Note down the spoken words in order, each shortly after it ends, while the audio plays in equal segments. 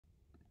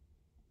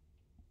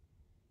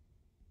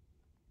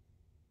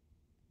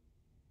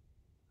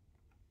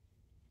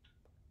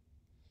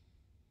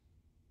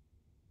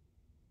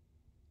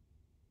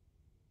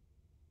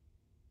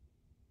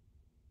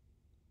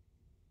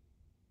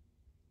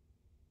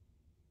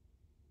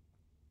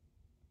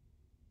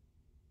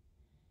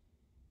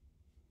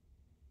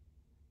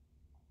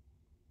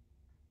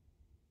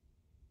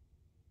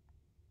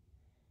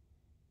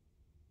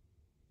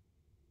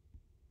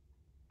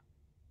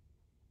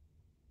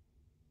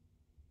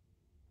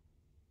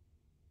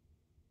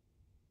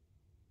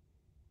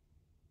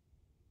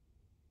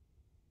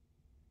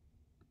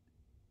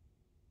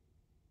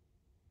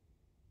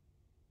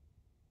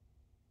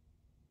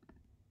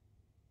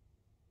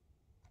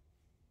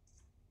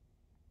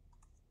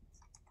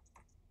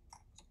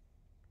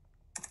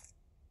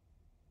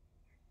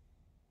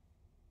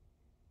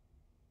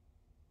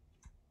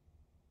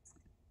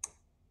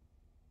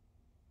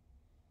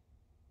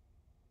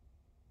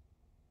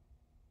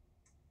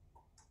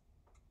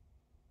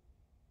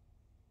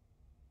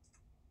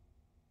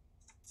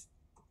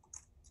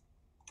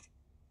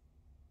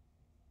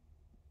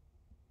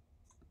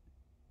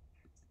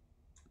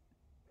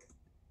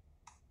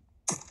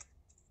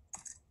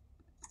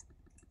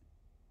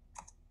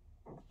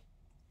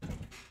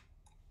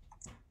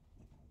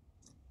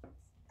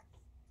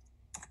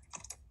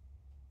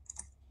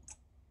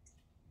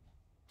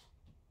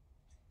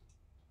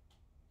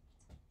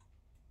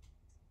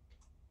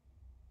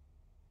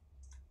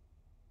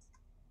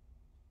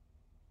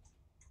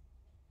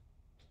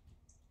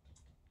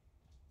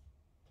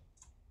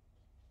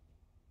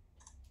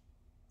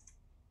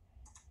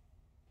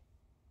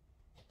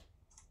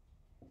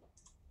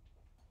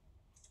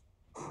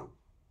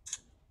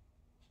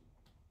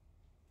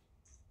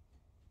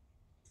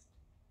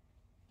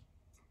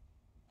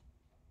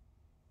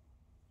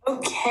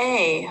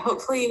Okay,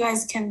 hopefully you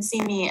guys can see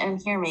me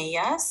and hear me,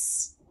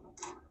 yes?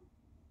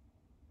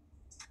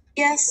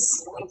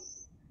 Yes.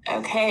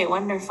 Okay,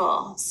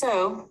 wonderful.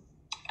 So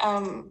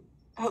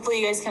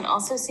hopefully you guys can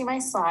also see my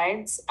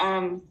slides.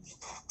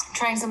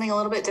 Trying something a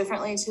little bit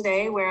differently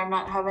today where I'm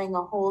not having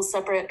a whole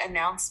separate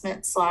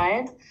announcement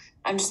slide.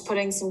 I'm just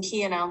putting some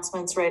key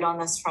announcements right on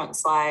this front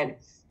slide.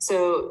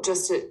 So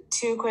just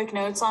two quick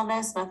notes on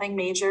this, nothing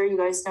major. You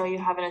guys know you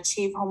have an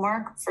Achieve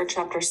homework for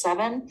chapter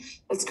 7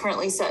 that's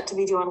currently set to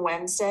be due on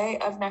Wednesday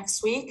of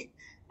next week.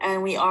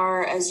 And we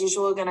are, as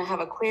usual, going to have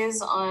a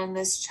quiz on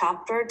this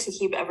chapter to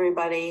keep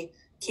everybody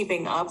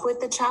keeping up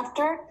with the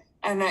chapter.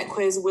 And that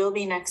quiz will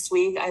be next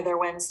week, either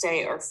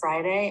Wednesday or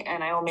Friday.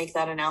 And I will make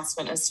that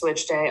announcement as to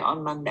which day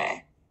on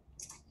Monday.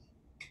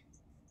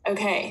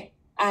 Okay.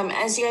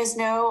 As you guys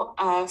know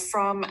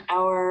from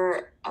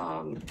our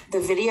the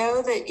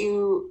video that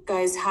you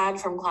guys had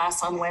from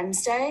class on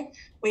Wednesday,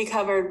 we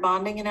covered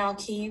bonding in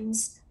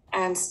alkenes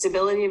and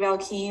stability of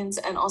alkenes,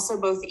 and also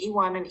both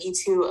E1 and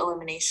E2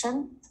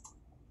 elimination.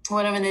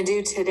 What I'm going to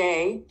do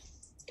today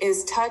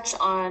is touch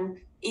on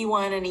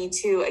E1 and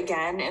E2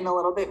 again in a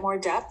little bit more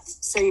depth,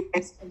 so you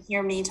guys can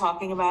hear me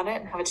talking about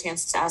it and have a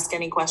chance to ask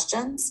any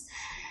questions.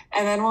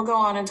 And then we'll go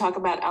on and talk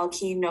about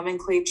alkene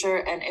nomenclature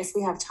and, if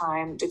we have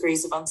time,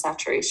 degrees of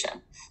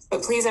unsaturation.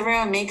 But please,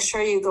 everyone, make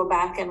sure you go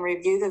back and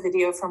review the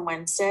video from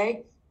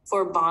Wednesday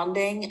for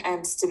bonding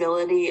and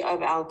stability of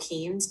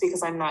alkenes,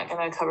 because I'm not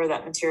going to cover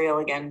that material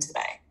again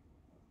today.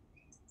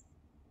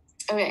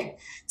 Okay,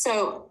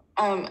 so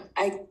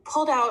I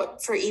pulled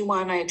out for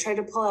E1, I tried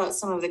to pull out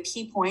some of the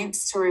key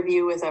points to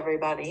review with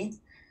everybody.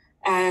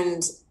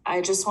 And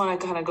I just want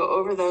to kind of go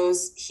over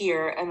those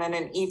here. And then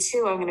in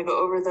E2, I'm going to go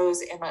over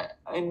those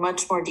in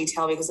much more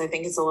detail, because I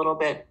think it's a little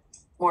bit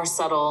more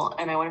subtle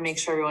and I want to make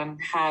sure everyone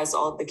has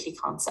all of the key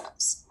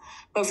concepts.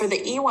 But for the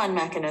E1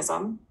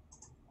 mechanism,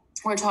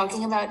 we're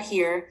talking about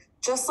here,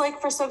 just like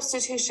for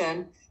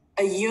substitution,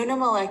 a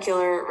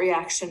unimolecular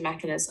reaction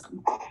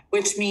mechanism,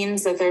 which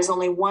means that there's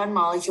only one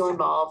molecule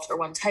involved, or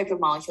one type of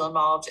molecule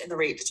involved, in the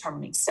rate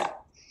determining step.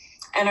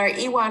 And our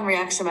E1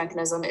 reaction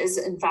mechanism is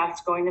in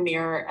fact going to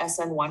mirror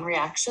SN1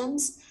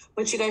 reactions,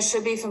 which you guys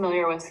should be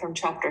familiar with from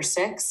chapter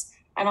 6.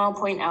 And I'll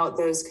point out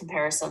those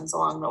comparisons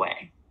along the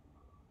way.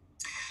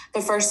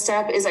 The first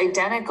step is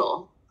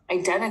identical to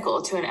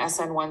an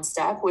SN1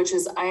 step, which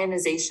is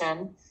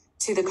ionization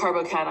to the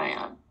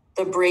carbocation,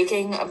 the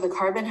breaking of the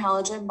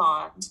carbon-halogen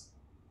bond,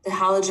 the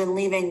halogen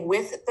leaving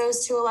with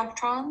those two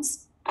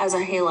electrons as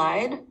a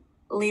halide,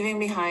 leaving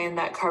behind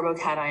that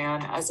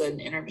carbocation as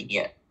an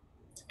intermediate.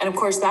 And of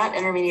course, that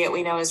intermediate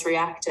we know is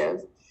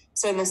reactive.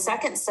 So in the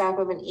second step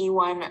of an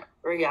E1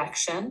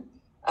 reaction,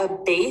 a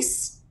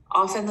base,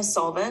 often the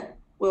solvent,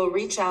 will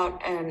reach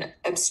out and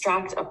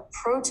abstract a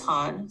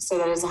proton, so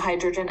that is a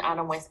hydrogen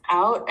atom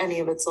without any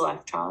of its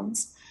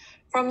electrons,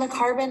 from the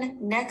carbon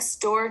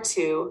next door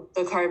to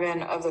the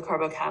carbon of the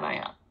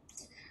carbocation.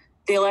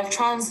 The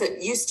electrons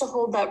that used to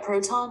hold that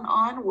proton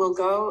on will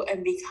go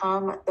and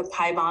become the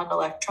pi bond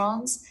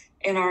electrons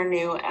in our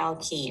new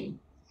alkene.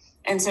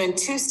 And so in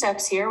two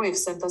steps here, we've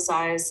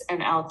synthesized an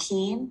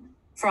alkene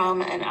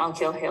from an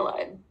alkyl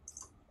halide.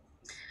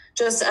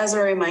 Just as a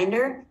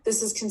reminder,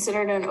 this is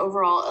considered an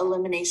overall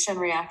elimination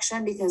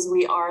reaction because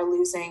we are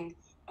losing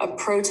a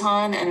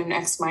proton and an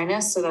X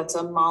minus, so that's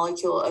a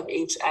molecule of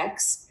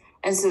HX.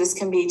 And so this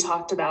can be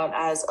talked about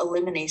as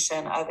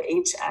elimination of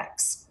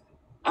HX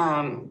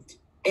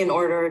in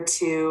order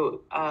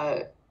to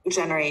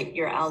generate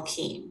your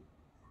alkene.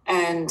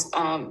 And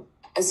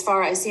as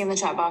far as I see in the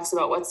chat box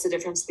about what's the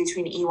difference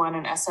between E1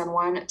 and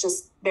SN1,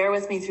 just bear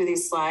with me through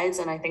these slides,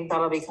 and I think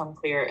that'll become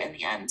clear in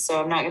the end. So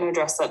I'm not going to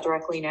address that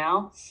directly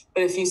now,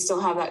 but if you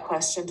still have that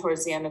question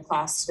towards the end of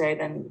class today,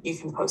 then you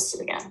can post it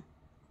again.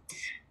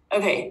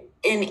 Okay,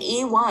 in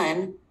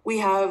E1, we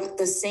have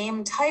the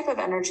same type of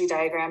energy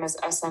diagram as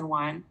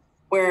SN1,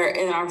 where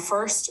in our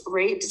first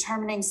rate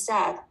determining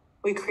step,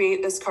 we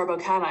create this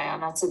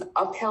carbocation. That's an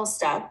uphill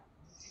step.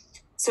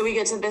 So we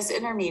get to this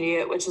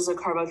intermediate, which is a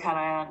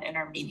carbocation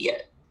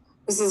intermediate.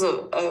 This is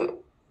a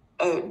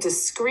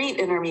discrete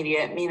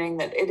intermediate, meaning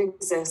that it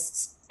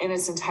exists in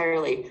its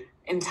entirety.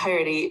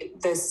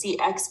 The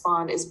CX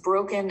bond is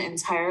broken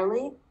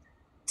entirely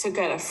to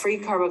get a free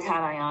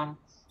carbocation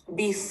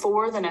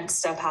before the next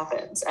step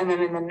happens. And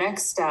then in the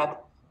next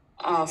step,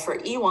 for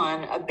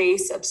E1, a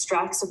base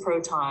abstracts a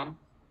proton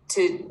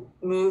to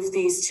move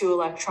these two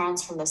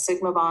electrons from the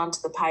sigma bond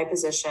to the pi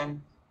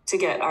position to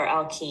get our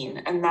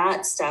alkene. And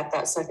that step,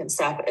 that second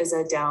step, is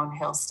a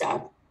downhill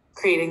step,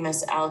 creating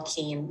this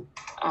alkene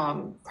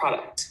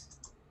product.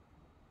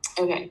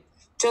 Okay,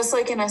 just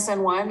like in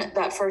SN1,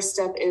 that first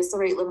step is the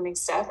rate limiting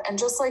step. And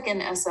just like in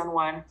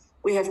SN1,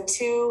 we have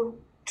two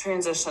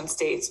transition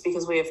states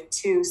because we have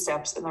two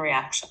steps in the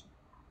reaction.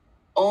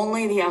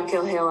 Only the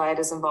alkyl halide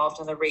is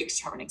involved in the rate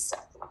determining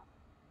step.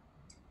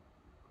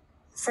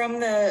 From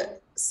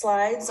the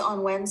slides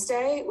on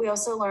Wednesday, we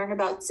also learned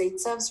about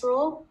Zaitsev's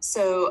rule.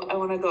 So I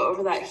want to go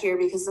over that here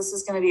because this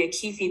is going to be a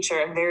key feature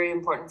and very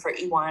important for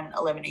E1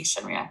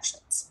 elimination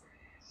reactions.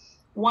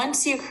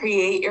 Once you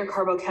create your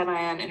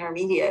carbocation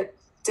intermediate,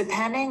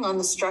 depending on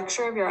the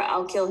structure of your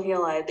alkyl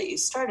halide that you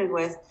started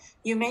with,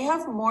 you may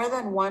have more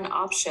than one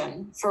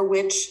option for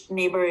which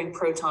neighboring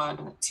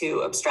proton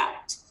to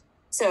abstract.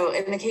 So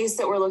in the case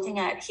that we're looking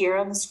at here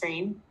on the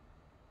screen,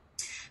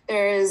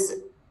 there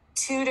is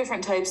two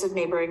different types of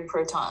neighboring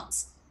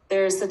protons.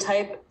 There's the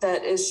type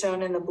that is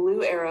shown in the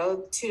blue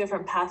arrow, two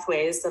different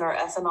pathways that our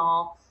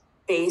ethanol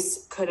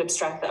base could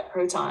abstract that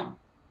proton.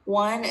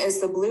 One is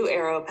the blue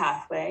arrow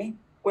pathway,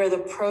 where the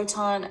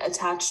proton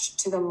attached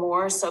to the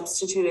more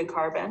substituted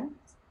carbon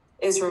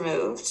is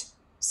removed.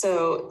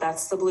 So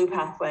that's the blue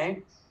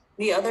pathway.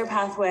 The other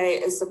pathway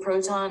is the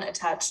proton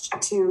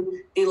attached to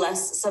the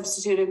less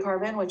substituted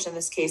carbon, which in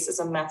this case is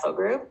a methyl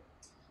group.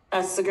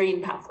 That's the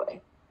green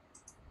pathway.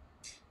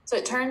 So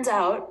it turns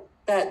out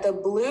that the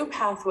blue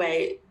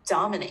pathway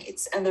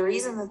dominates. And the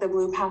reason that the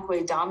blue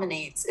pathway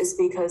dominates is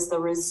because the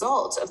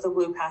result of the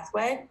blue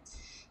pathway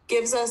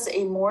gives us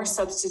a more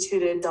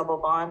substituted double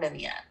bond in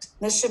the end.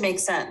 This should make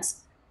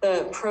sense.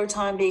 The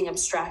proton being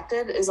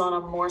abstracted is on a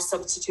more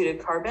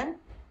substituted carbon.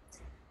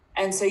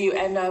 And so you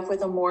end up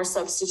with a more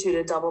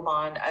substituted double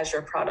bond as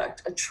your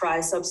product, a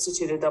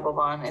tri-substituted double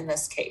bond in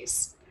this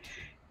case.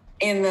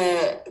 In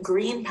the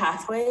green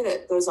pathway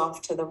that goes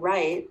off to the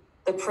right,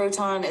 the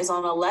proton is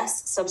on a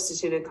less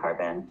substituted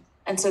carbon.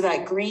 And so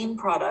that green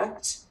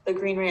product, the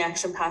green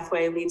reaction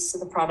pathway, leads to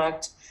the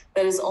product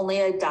that is only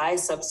a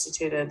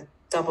di-substituted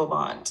double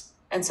bond.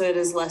 And so it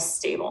is less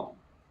stable.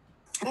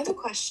 I have a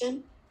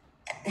question.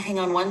 Hang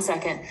on one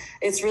second.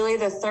 It's really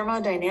the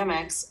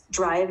thermodynamics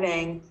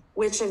driving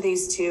which of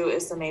these two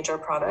is the major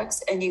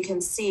products. And you can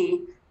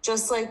see,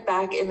 just like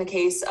back in the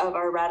case of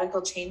our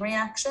radical chain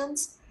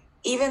reactions,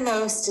 even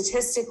though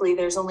statistically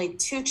there's only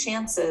 2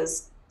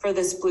 chances for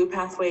this blue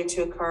pathway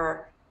to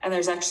occur, and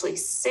there's actually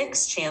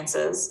 6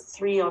 chances,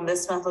 3 on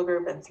this methyl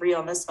group and 3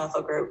 on this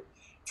methyl group,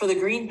 for the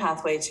green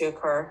pathway to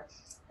occur,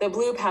 the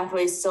blue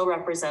pathway still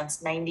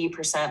represents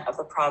 90% of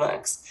the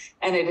products,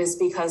 and it is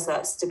because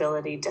that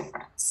stability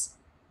difference.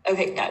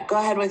 Okay, yeah, go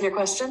ahead with your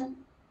question.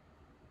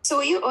 So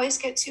will you always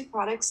get 2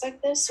 products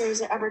like this, or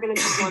is it ever going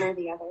to be one or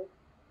the other?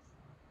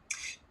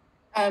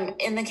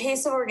 In the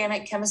case of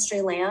organic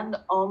chemistry land,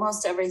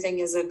 almost everything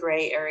is a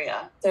gray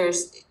area.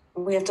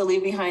 We have to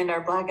leave behind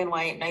our black and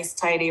white, nice,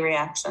 tidy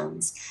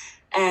reactions.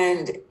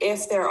 And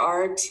if there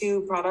are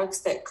 2 products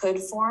that could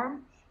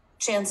form,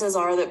 chances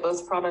are that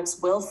both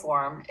products will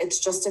form. It's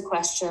just a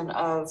question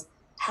of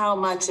how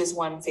much is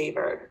one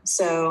favored.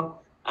 So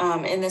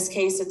in this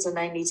case, it's a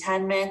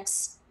 90-10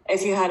 mix.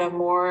 If you had a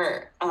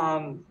more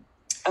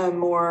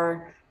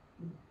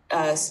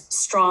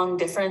strong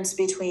difference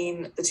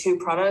between the 2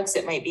 products,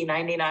 it might be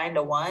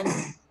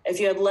 99-1. If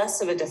you had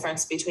less of a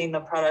difference between the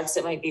products,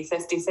 it might be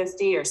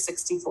 50-50 or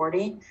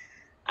 60-40.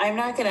 I'm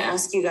not going to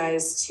ask you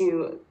guys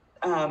to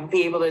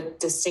be able to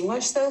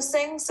distinguish those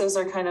things. Those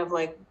are kind of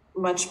like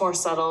much more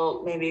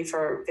subtle, maybe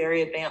for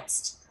very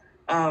advanced,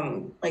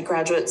 like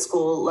graduate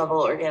school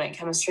level organic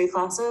chemistry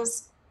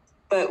classes.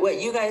 But what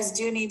you guys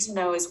do need to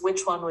know is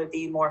which one would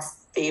be more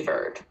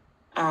favored.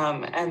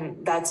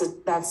 And that's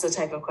the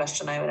type of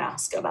question I would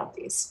ask about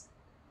these.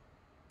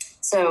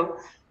 So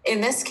in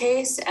this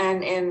case,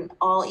 and in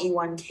all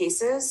E1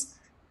 cases,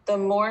 the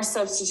more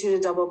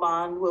substituted double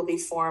bond will be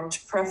formed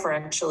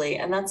preferentially.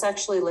 And that's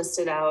actually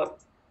listed out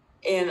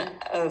in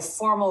a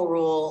formal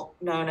rule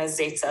known as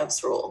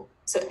Zaitsev's rule.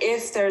 So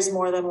if there's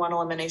more than one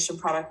elimination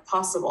product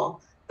possible,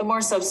 the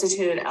more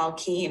substituted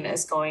alkene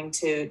is going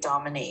to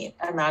dominate.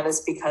 And that is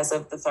because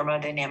of the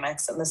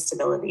thermodynamics and the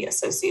stability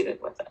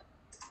associated with it.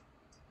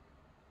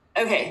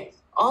 Okay,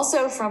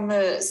 also from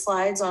the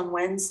slides on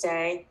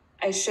Wednesday,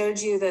 I showed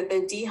you that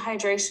the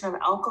dehydration of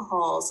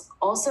alcohols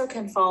also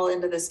can fall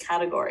into this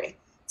category.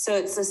 So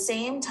it's the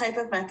same type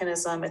of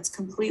mechanism. It's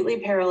completely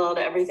parallel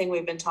to everything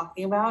we've been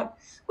talking about.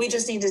 We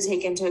just need to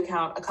take into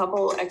account a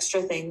couple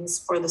extra things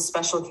for the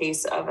special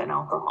case of an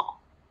alcohol.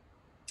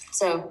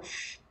 So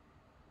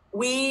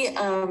we,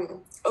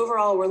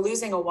 overall, we're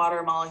losing a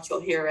water molecule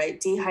here, right?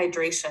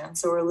 Dehydration.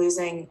 So we're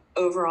losing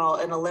overall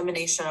an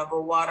elimination of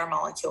a water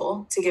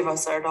molecule to give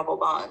us our double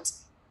bond.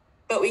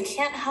 But we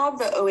can't have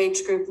the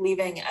OH group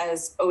leaving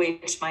as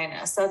OH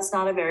minus. That's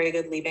not a very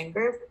good leaving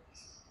group.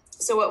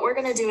 So what we're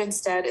going to do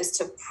instead is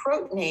to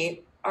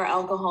protonate our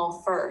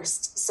alcohol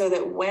first, so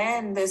that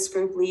when this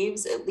group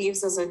leaves, it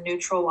leaves as a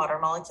neutral water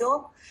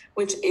molecule,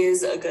 which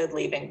is a good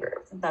leaving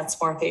group. That's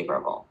more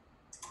favorable.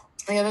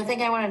 The other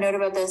thing I want to note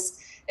about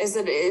this is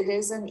that it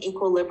is an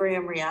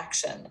equilibrium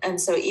reaction. And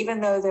so even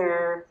though there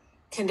are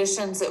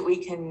conditions that we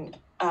can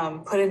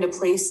put into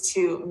place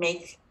to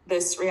make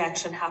this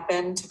reaction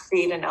happen to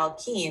create an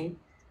alkene,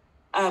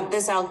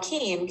 this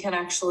alkene can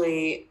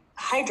actually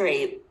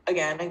hydrate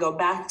again and go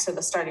back to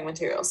the starting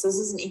material. So this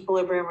is an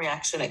equilibrium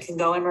reaction. It can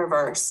go in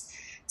reverse.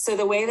 So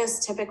the way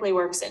this typically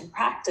works in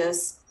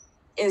practice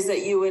is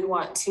that you would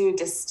want to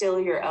distill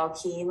your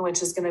alkene,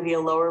 which is going to be a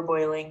lower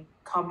boiling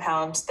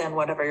compound than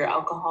whatever your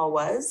alcohol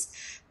was,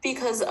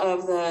 because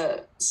of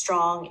the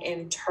strong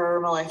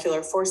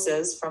intermolecular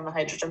forces from the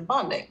hydrogen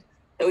bonding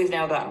that we've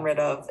now gotten rid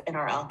of in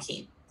our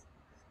alkene.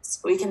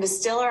 alkenes. We can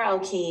distill our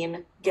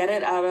alkene, get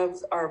it out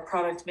of our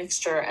product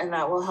mixture, and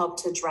that will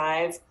help to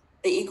drive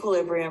the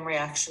equilibrium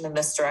reaction in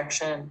this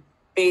direction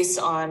based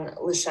on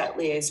Le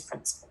Chatelier's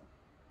principle.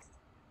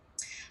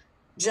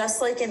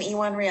 Just like in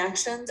E1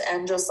 reactions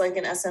and just like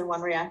in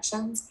SN1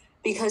 reactions,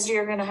 because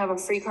you're going to have a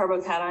free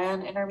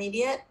carbocation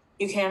intermediate,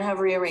 you can have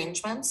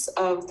rearrangements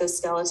of the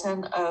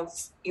skeleton of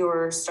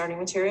your starting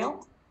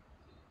material.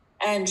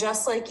 And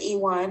just like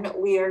E1,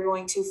 we are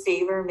going to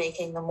favor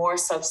making the more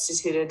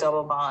substituted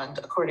double bond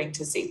according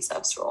to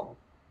Zaitsev's rule.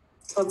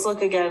 So let's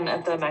look again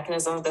at the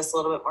mechanism of this a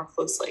little bit more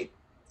closely.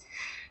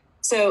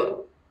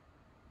 So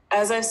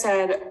as I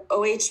said,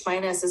 OH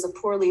minus is a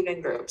poor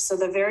leaving group. So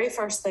the very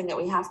first thing that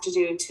we have to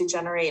do to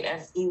generate an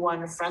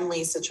E1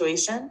 friendly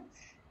situation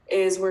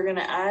is we're going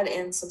to add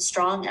in some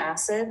strong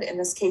acid, in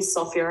this case,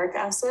 sulfuric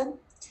acid.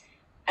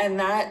 And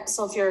that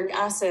sulfuric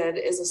acid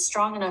is a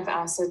strong enough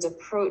acid to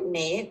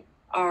protonate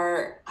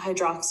our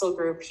hydroxyl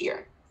group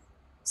here.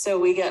 So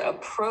we get a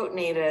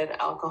protonated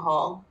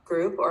alcohol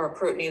group or a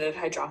protonated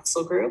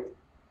hydroxyl group.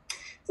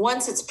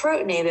 Once it's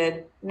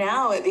protonated,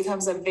 now it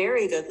becomes a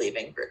very good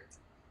leaving group.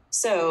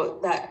 So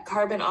that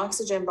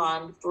carbon-oxygen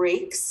bond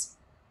breaks,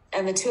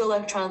 and the 2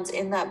 electrons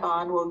in that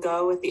bond will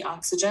go with the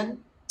oxygen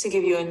to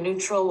give you a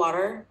neutral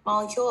water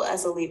molecule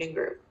as a leaving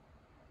group.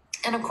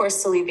 And of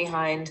course, to leave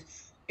behind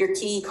your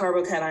key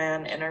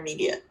carbocation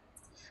intermediate.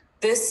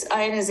 This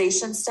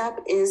ionization step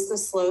is the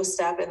slow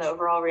step in the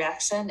overall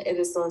reaction. It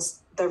is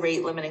the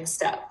rate limiting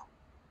step.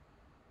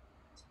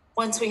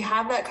 Once we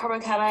have that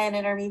carbocation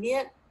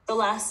intermediate, the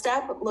last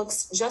step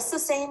looks just the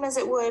same as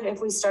it would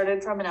if we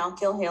started from an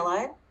alkyl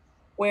halide,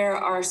 where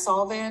our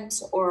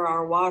solvent or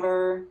our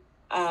water,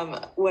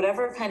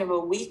 whatever kind of a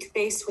weak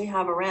base we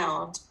have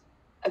around,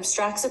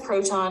 abstracts a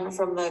proton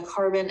from the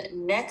carbon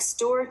next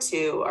door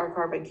to our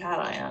carbon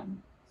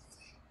cation,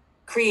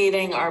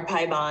 creating our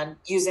pi bond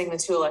using the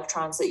 2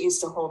 electrons that used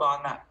to hold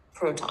on that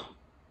proton.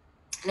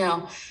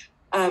 Now,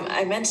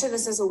 I mentioned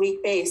this as a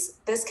weak base.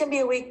 This can be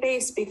a weak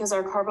base because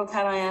our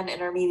carbocation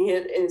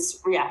intermediate is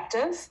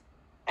reactive.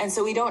 And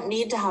so we don't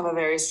need to have a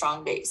very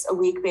strong base. A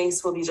weak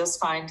base will be just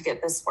fine to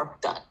get this work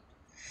done.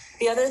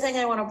 The other thing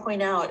I want to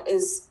point out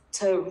is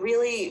to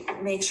really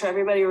make sure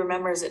everybody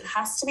remembers it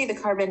has to be the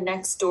carbon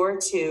next door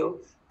to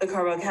the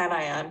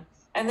carbocation.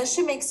 And this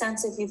should make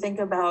sense if you think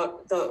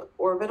about the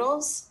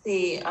orbitals,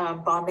 the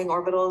bonding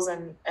orbitals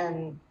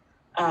and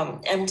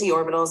empty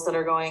orbitals that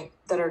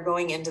are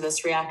going into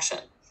this reaction.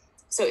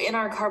 So in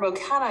our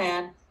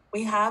carbocation,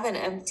 we have an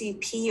empty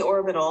p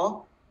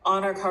orbital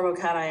on our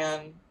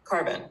carbocation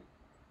carbon.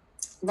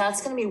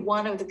 That's going to be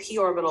one of the p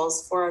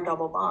orbitals for our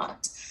double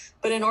bond.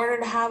 But in order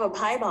to have a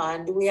pi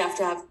bond, we have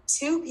to have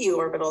 2 p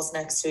orbitals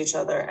next to each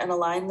other and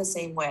aligned the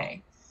same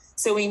way.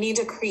 So we need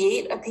to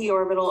create a p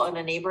orbital on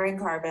a neighboring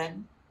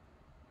carbon.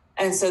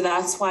 And so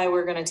that's why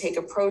we're going to take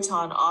a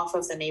proton off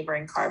of the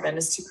neighboring carbon,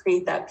 is to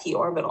create that p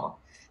orbital.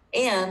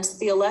 And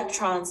the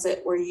electrons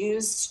that were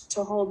used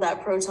to hold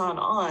that proton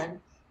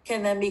on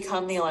can then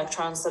become the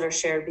electrons that are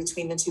shared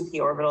between the 2 p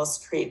orbitals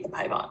to create the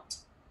pi bond.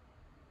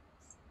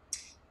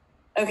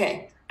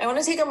 Okay, I want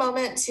to take a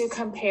moment to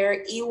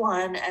compare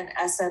E1 and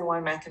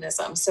SN1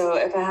 mechanism. So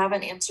if I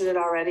haven't answered it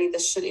already,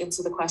 this should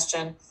answer the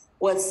question,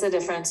 what's the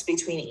difference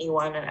between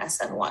E1 and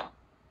SN1?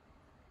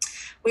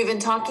 We've been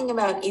talking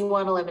about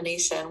E1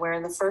 elimination, where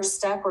in the first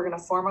step, we're going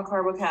to form a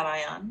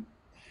carbocation,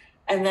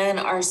 and then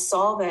our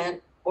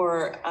solvent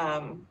or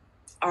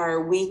our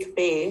weak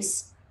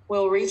base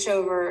will reach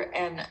over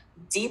and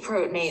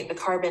deprotonate the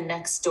carbon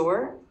next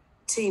door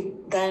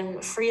to then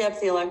free up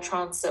the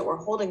electrons that were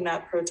holding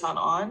that proton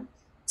on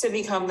to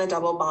become the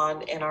double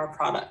bond in our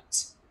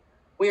product.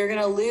 We are going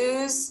to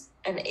lose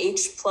an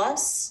H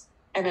plus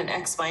and an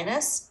X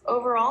minus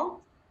overall,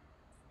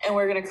 and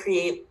we're going to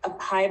create a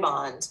pi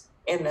bond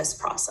in this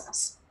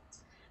process.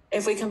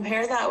 If we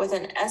compare that with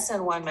an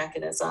SN1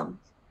 mechanism,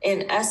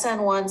 in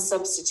SN1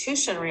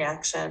 substitution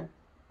reaction,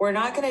 we're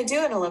not going to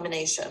do an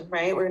elimination,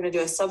 right? We're going to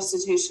do a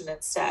substitution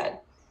instead.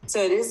 So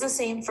it is the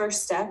same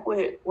first step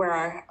where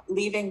our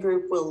leaving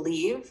group will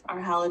leave, our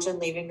halogen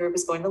leaving group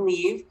is going to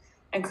leave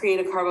and create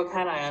a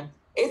carbocation.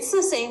 It's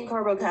the same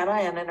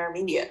carbocation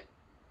intermediate.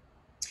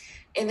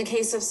 In the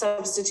case of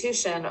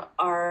substitution,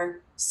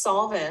 our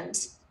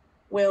solvent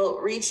will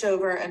reach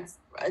over and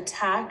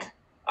attack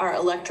our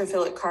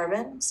electrophilic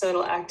carbon. So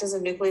it'll act as a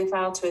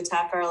nucleophile to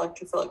attack our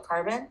electrophilic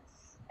carbon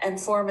and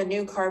form a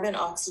new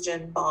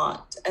carbon-oxygen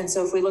bond. And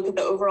so if we look at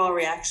the overall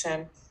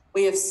reaction,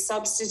 we have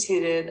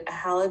substituted a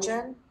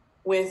halogen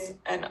with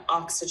an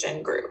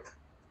oxygen group.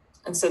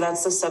 And so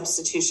that's the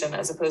substitution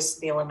as opposed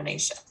to the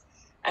elimination.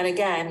 And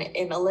again,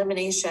 in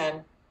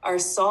elimination, our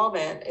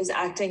solvent is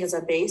acting as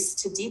a base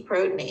to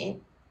deprotonate.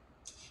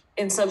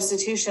 In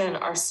substitution,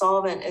 our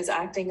solvent is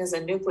acting as a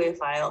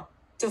nucleophile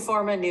to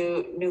form a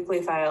new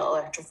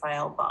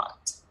nucleophile-electrophile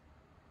bond.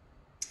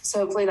 So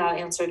hopefully that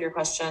answered your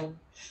question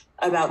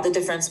about the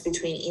difference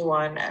between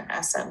E1 and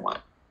SN1.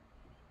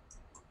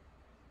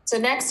 So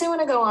next I want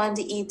to go on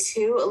to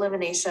E2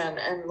 elimination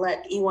and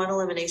let E1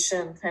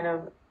 elimination kind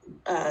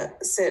of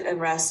sit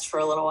and rest for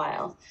a little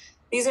while.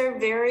 These are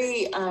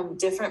very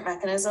different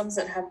mechanisms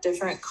that have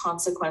different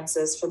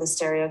consequences for the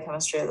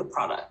stereochemistry of the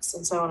products.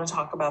 And so I want to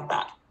talk about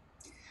that.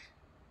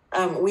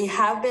 We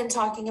have been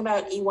talking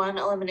about E1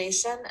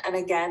 elimination. And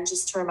again,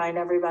 just to remind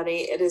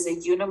everybody, it is a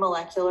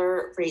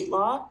unimolecular rate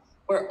law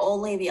where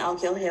only the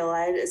alkyl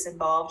halide is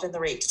involved in the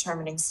rate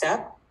determining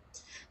step.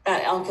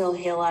 That alkyl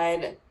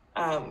halide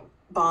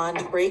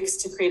bond breaks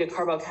to create a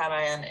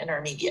carbocation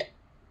intermediate.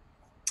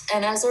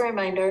 And as a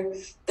reminder,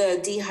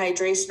 the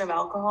dehydration of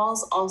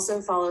alcohols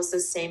also follows the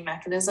same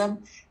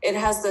mechanism. It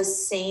has the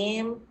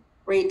same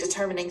rate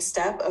determining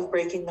step of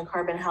breaking the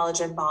carbon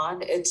halogen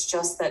bond. It's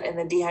just that in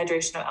the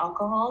dehydration of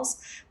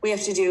alcohols, we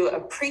have to do a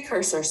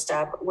precursor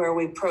step where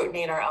we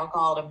protonate our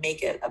alcohol to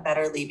make it a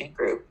better leaving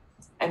group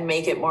and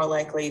make it more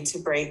likely to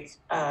break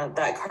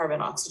that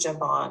carbon oxygen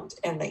bond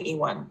in the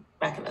E1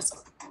 mechanism.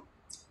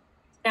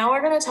 Now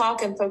we're going to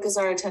talk and focus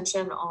our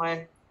attention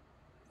on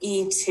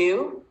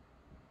E2.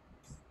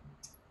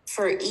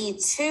 For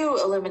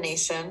E2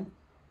 elimination,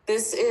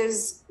 this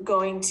is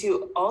going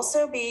to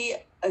also be,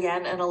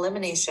 again, an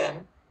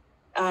elimination.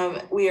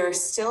 We are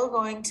still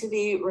going to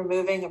be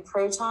removing a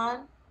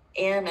proton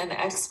and an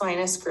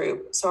X-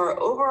 group. So our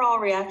overall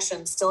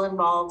reaction still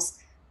involves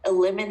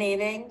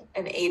eliminating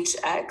an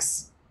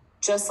HX,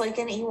 just like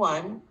in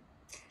E1.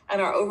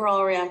 And our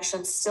overall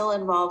reaction still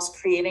involves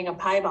creating a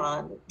pi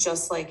bond,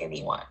 just like in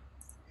E1.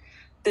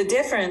 The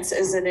difference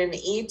is that in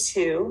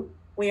E2,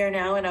 we are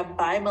now in a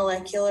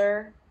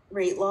bimolecular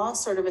rate law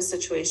sort of a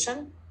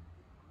situation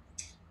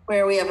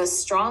where we have a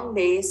strong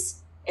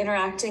base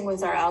interacting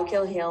with our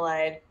alkyl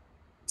halide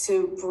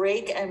to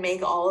break and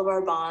make all of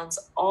our bonds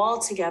all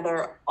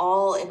together,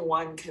 all in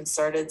one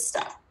concerted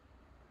step.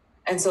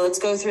 And so let's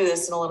go through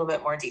this in a little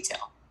bit more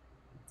detail.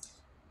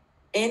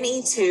 In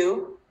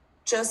E2,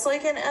 just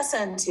like in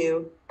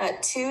SN2,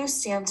 that 2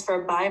 stands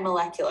for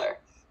bimolecular,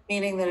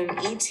 meaning that an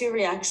E2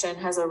 reaction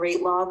has a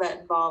rate law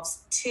that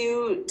involves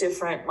 2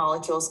 different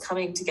molecules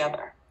coming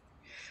together.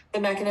 The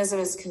mechanism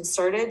is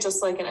concerted,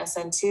 just like in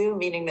SN2,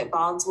 meaning that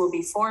bonds will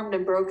be formed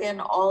and broken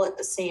all at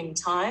the same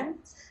time.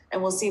 And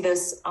we'll see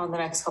this on the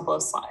next couple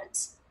of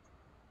slides.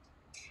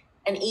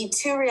 An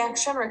E2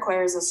 reaction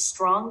requires a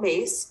strong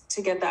base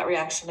to get that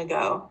reaction to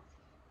go.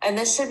 And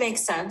this should make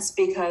sense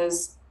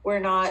because we're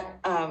not,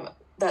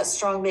 that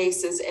strong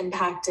base is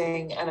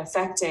impacting and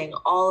affecting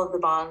all of the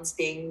bonds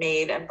being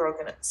made and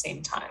broken at the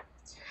same time.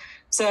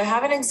 So I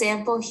have an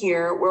example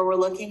here where we're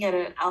looking at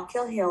an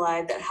alkyl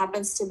halide that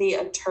happens to be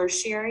a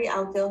tertiary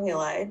alkyl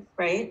halide,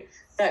 right?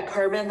 That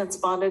carbon that's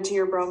bonded to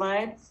your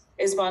bromide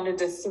is bonded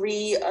to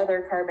 3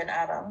 other carbon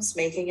atoms,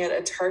 making it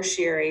a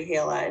tertiary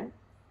halide.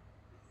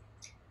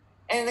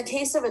 And in the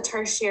case of a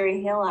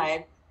tertiary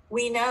halide,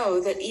 we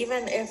know that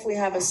even if we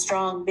have a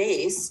strong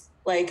base,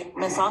 like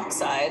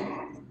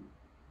methoxide,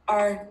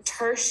 our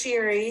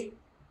tertiary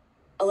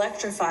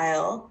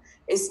electrophile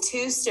is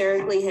too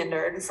sterically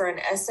hindered for an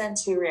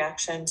SN2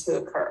 reaction to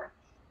occur.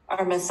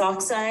 Our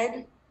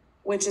methoxide,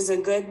 which is a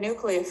good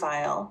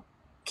nucleophile,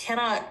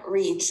 cannot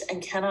reach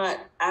and cannot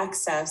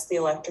access the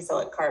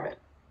electrophilic carbon.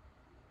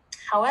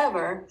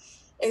 However,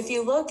 if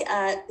you look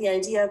at the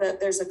idea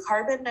that there's a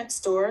carbon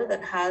next door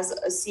that has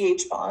a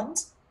CH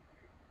bond,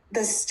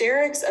 the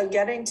sterics of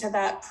getting to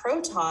that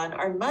proton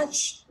are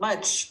much,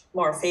 much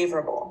more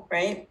favorable,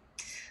 right?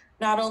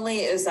 Not only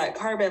is that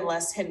carbon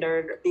less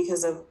hindered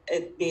because of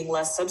it being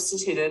less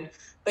substituted,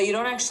 but you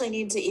don't actually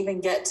need to even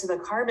get to the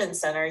carbon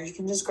center. You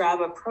can just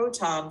grab a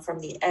proton from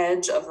the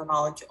edge of the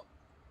molecule.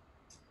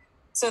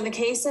 So in the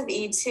case of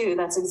E2,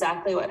 that's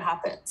exactly what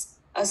happens.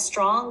 A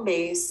strong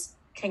base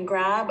can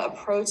grab a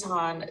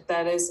proton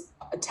that is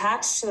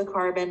attached to the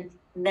carbon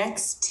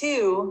next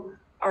to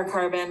our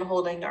carbon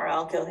holding our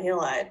alkyl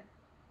halide.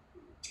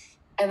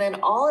 And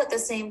then all at the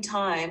same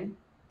time,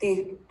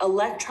 the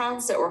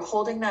electrons that were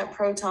holding that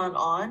proton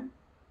on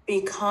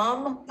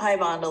become pi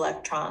bond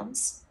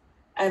electrons.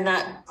 And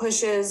that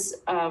pushes,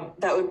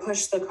 that would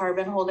push the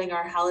carbon holding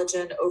our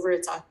halogen over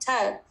its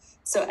octet.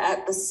 So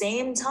at the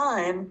same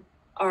time,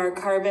 our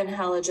carbon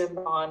halogen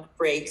bond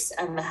breaks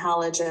and the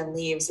halogen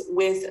leaves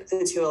with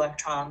the 2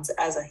 electrons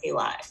as a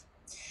halide.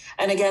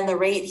 And again, the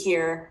rate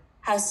here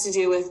has to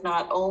do with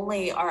not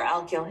only our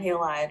alkyl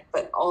halide,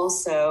 but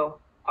also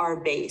our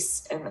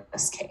base in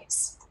this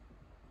case.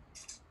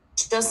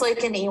 Just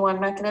like an E1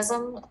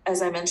 mechanism,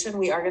 as I mentioned,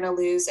 we are going to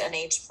lose an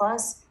H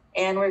plus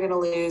and we're going to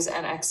lose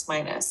an X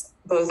minus,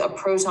 both a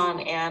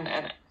proton and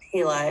an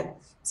halide.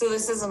 So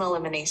this is an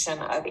elimination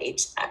of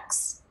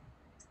HX.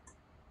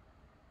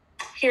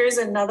 Here's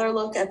another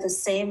look at the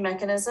same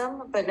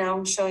mechanism, but now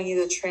I'm showing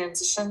you the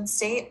transition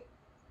state.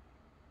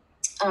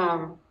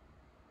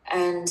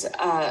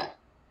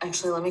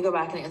 Actually, let me go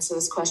back and answer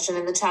this question.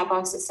 In the chat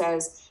box, it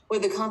says,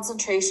 would the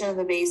concentration of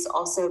the base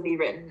also be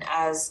written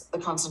as the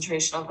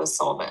concentration of the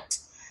solvent?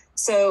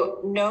 So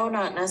no,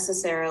 not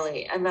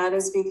necessarily. And that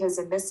is because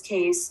in this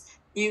case,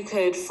 you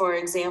could, for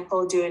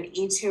example, do an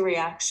E2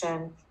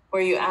 reaction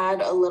where you add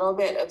a little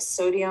bit of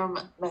sodium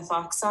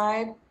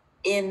methoxide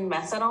in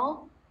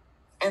methanol.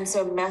 And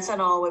so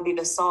methanol would be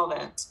the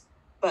solvent.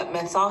 but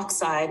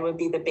methoxide would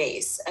be the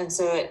base. And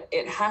so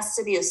it has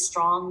to be a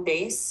strong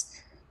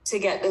base to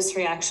get this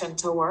reaction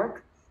to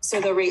work. So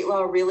the rate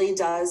law really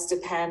does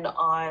depend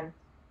on,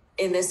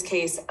 in this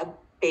case, a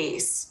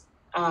base.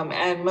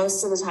 And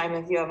most of the time,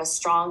 if you have a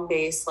strong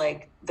base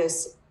like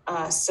this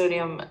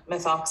sodium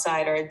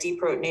methoxide or a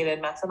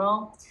deprotonated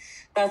methanol,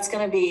 that's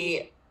going to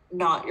be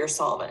not your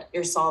solvent.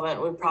 Your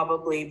solvent would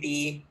probably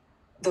be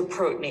the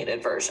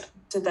protonated version.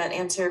 Did that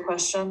answer your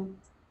question?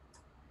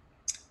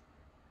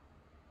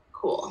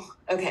 Cool.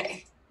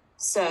 Okay.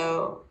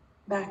 So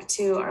back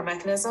to our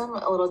mechanism,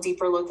 a little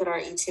deeper look at our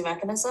E2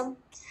 mechanism.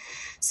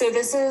 So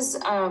this is,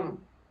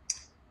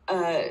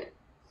 again,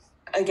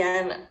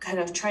 kind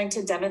of trying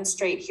to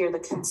demonstrate here the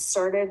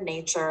concerted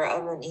nature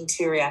of an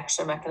E2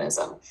 reaction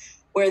mechanism,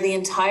 where the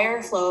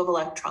entire flow of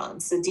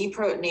electrons, the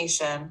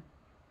deprotonation,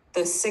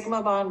 the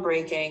sigma bond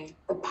breaking,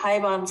 the pi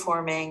bond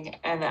forming,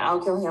 and the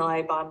alkyl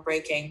halide bond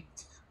breaking,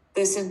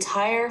 this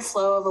entire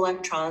flow of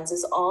electrons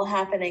is all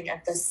happening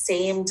at the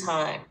same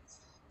time.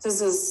 So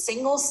this is a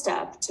single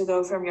step to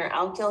go from your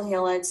alkyl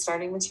halide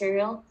starting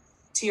material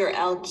to your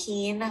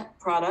alkene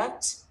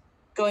product,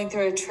 going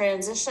through a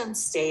transition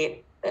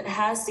state that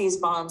has these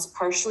bonds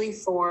partially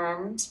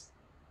formed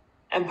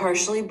and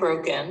partially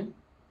broken,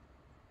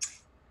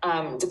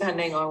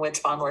 depending on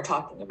which bond we're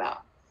talking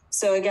about.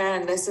 So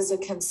again, this is a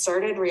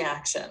concerted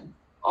reaction.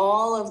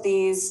 All of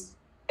these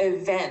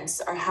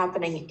events are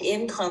happening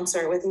in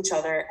concert with each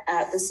other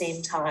at the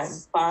same time.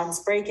 Bonds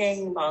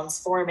breaking, bonds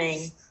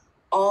forming,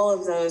 all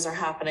of those are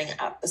happening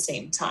at the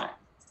same time.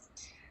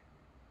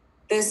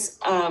 This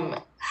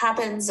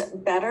happens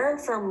better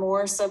for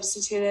more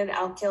substituted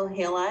alkyl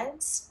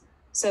halides.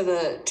 So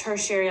the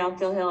tertiary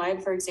alkyl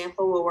halide, for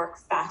example, will work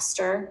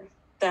faster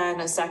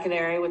than a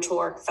secondary, which will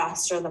work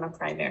faster than a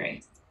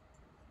primary.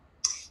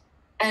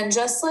 And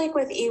just like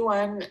with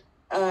E1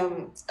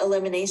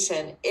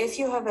 elimination, if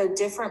you have a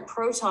different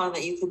proton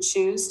that you could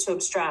choose to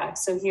abstract,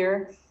 so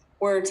here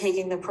we're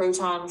taking the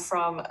proton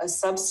from a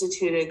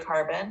substituted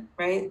carbon,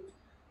 right?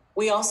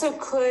 We also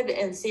could,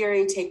 in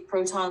theory, take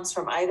protons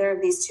from either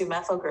of these two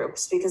methyl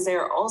groups because they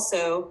are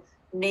also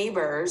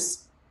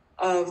neighbors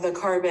of the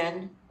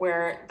carbon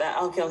where the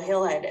alkyl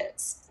halide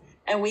is.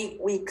 And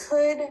we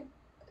could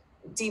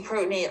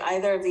deprotonate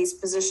either of these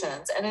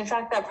positions. And in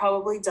fact, that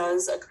probably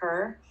does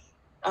occur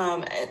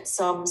at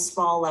some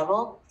small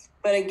level.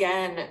 But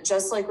again,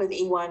 just like with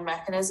E1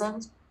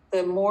 mechanisms,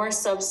 the more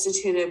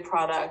substituted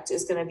product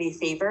is going to be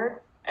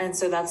favored. And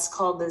so that's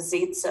called the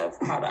Zaitsev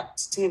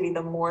product, to give you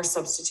the more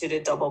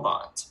substituted double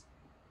bond.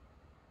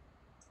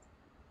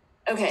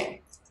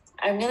 Okay,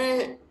 I'm going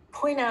to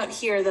point out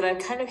here that I've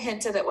kind of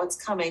hinted at what's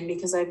coming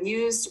because I've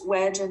used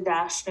wedge and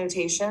dash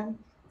notation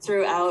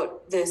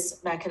throughout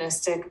this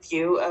mechanistic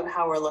view of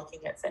how we're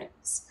looking at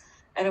things.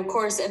 And of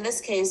course, in this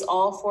case,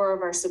 all four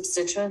of our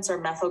substituents are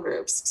methyl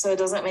groups, so it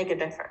doesn't make a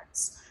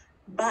difference.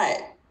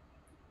 But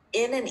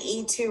in an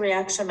E2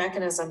 reaction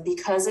mechanism,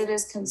 because it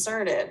is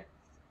concerted,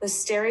 the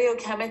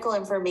stereochemical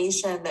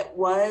information that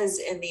was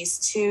in these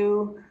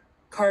two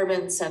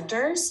carbon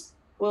centers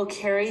will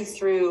carry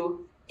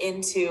through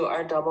into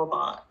our double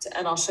bond.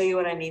 And I'll show you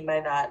what I mean by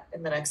that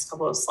in the next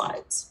couple of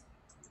slides.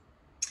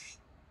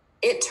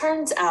 It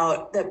turns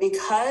out that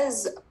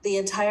because the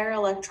entire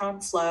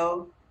electron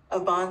flow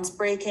of bonds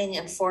breaking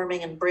and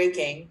forming and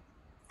breaking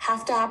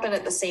have to happen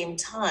at the same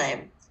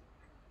time,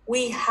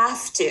 we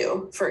have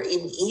to, for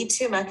an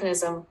E2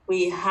 mechanism,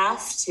 we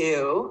have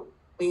to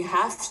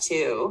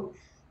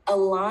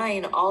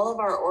align all of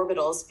our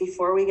orbitals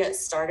before we get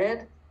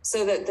started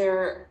so that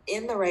they're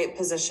in the right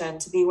position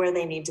to be where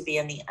they need to be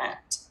in the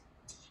end.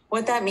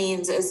 What that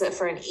means is that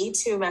for an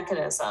E2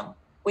 mechanism,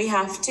 we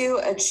have to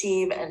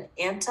achieve an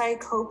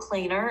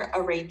anti-coplanar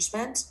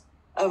arrangement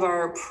of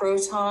our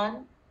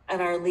proton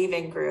and our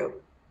leaving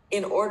group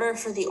in order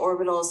for the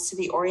orbitals to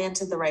be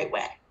oriented the right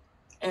way.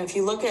 And if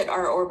you look at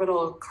our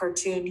orbital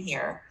cartoon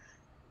here,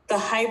 the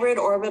hybrid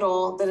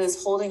orbital that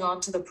is holding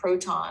on to the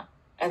proton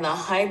and the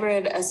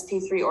hybrid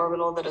sp3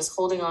 orbital that is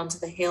holding on to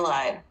the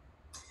halide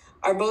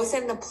are both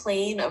in the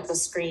plane of the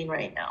screen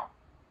right now.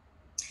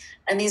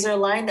 And these are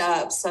lined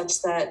up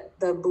such that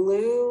the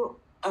blue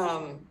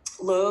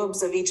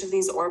lobes of each of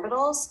these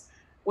orbitals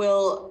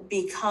will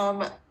be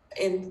coming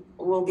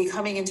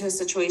into a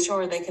situation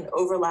where they can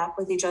overlap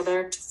with each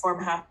other to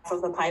form half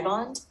of the pi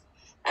bond.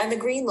 And the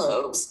green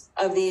lobes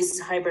of these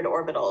hybrid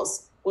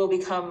orbitals will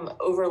become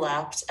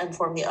overlapped and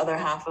form the other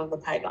half of the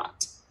pi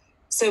bond.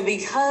 So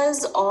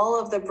because all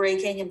of the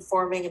breaking and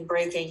forming and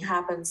breaking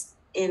happens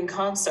in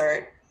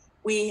concert,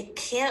 we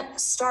can't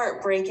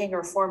start breaking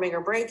or forming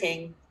or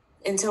breaking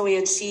until we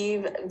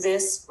achieve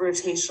this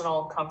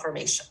rotational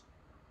conformation.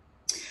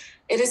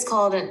 It is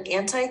called an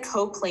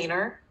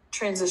anti-coplanar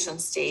transition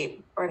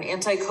state or an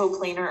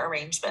anti-coplanar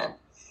arrangement.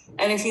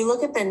 And if you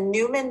look at the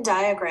Newman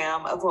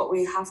diagram of what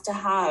we have to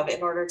have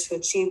in order to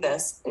achieve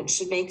this, it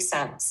should make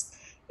sense.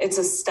 It's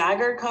a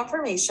staggered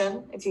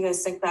conformation. If you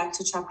guys think back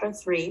to chapter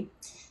 3,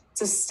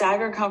 it's a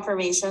staggered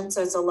conformation.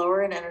 So it's a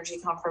lower in energy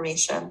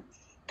conformation.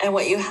 And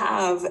what you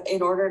have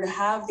in order to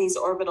have these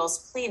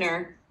orbitals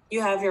planar,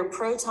 you have your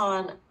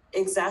proton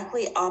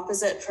exactly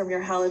opposite from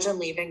your halogen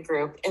leaving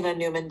group in a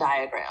Newman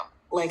diagram,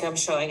 like I'm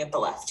showing at the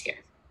left here.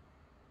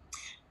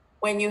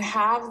 When you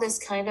have this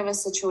kind of a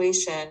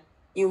situation,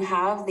 you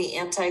have the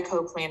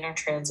anti-coplanar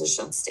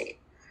transition state.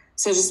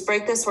 So just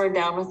break this word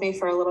down with me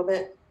for a little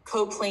bit.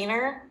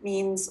 Coplanar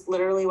means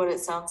literally what it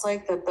sounds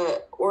like, that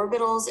the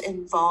orbitals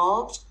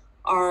involved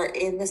are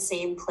in the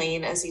same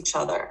plane as each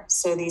other.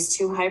 So these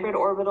two hybrid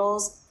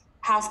orbitals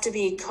have to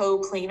be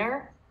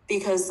coplanar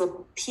because the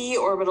p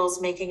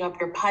orbitals making up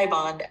your pi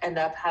bond end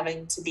up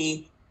having to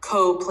be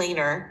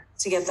coplanar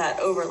to get that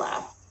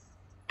overlap.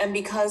 And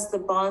because the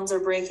bonds are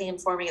breaking and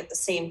forming at the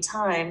same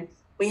time,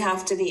 we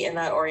have to be in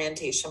that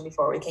orientation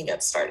before we can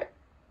get started.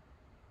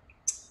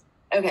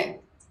 Okay,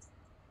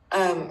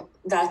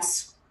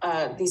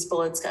 these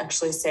bullets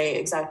actually say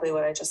exactly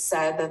what I just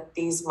said, that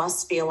these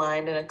must be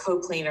aligned in a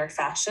coplanar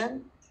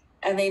fashion,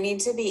 and they need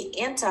to be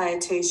anti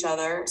to each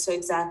other, so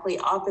exactly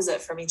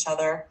opposite from each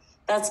other.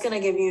 That's going to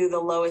give you the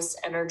lowest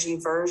energy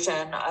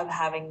version of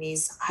having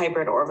these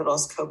hybrid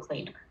orbitals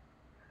coplanar.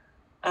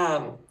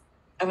 I'm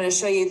going to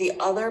show you the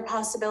other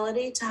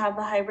possibility to have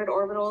the hybrid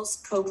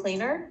orbitals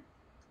coplanar,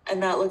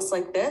 and that looks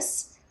like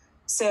this.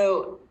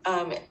 So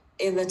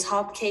in the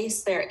top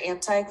case, they're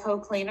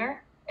anti-coplanar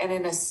and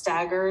in a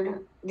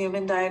staggered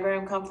Newman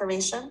diagram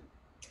conformation.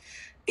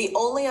 The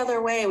only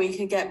other way we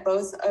could get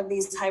both of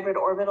these hybrid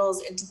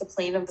orbitals into the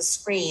plane of the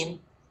screen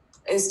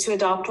is to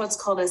adopt what's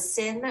called a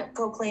syn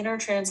coplanar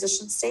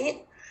transition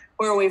state,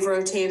 where we've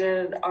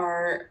rotated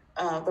our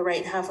the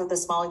right half of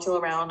this molecule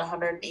around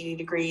 180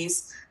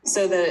 degrees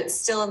so that it's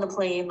still in the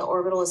plane, the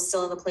orbital is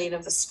still in the plane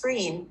of the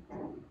screen,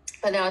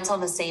 but now it's on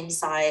the same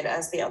side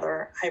as the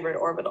other hybrid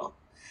orbital.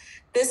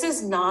 This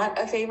is not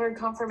a favored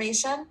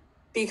conformation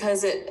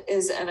because it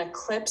is an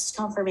eclipsed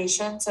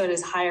conformation, so it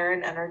is higher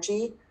in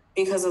energy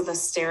because of the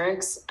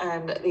sterics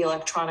and the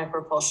electronic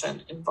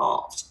repulsion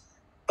involved.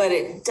 But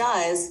it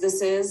does,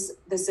 this is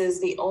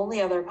the only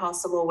other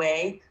possible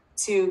way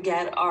to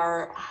get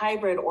our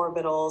hybrid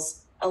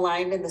orbitals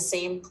aligned in the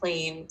same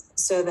plane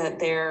so that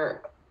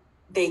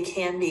they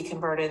can be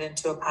converted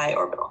into a pi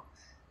orbital.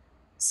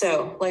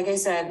 So like I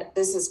said,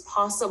 this is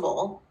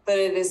possible, but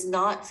it is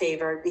not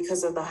favored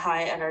because of the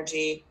high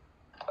energy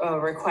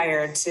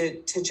required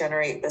to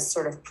generate this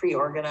sort of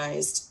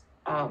pre-organized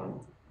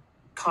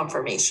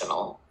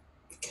conformational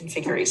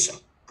configuration.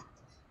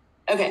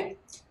 Okay,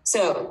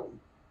 so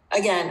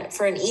again,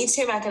 for an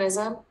E2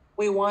 mechanism,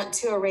 we want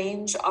to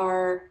arrange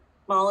our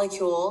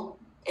molecule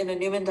in a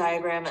Newman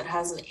diagram that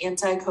has an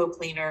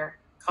anti-coplanar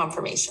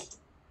conformation.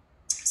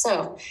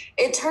 So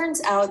it turns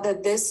out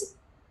that this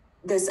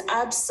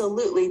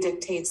absolutely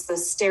dictates the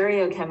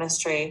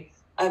stereochemistry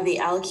of the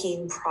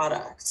alkene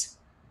product.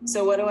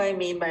 So what do I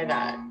mean by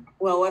that?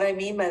 Well, what I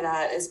mean by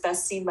that is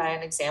best seen by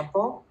an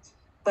example,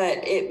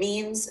 but it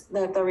means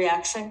that the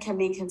reaction can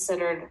be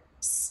considered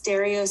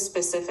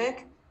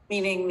stereospecific,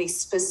 meaning the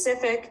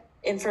specific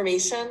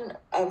information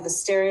of the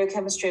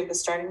stereochemistry of the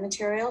starting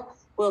material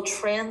will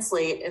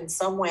translate in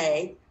some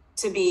way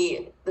to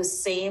be the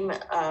same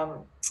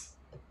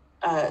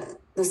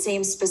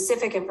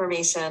specific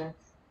information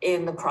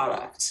in the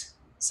product.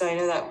 So I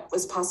know that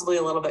was possibly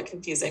a little bit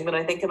confusing, but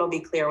I think it'll be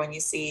clear when you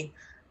see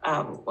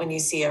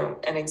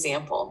an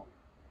example.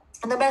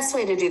 And the best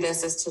way to do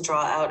this is to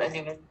draw out a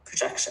Newman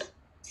projection.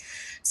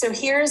 So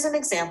here's an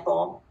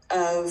example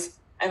of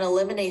an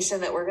elimination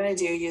that we're going to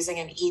do using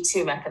an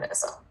E2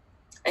 mechanism.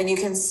 And you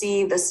can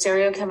see the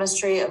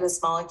stereochemistry of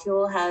this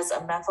molecule has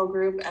a methyl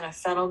group and a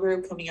phenyl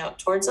group coming out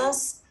towards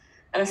us,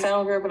 and a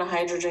phenyl group and a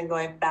hydrogen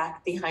going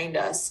back behind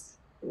us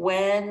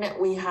when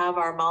we have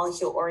our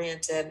molecule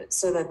oriented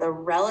so that the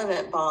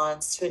relevant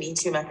bonds to an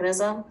E2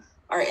 mechanism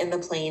are in the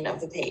plane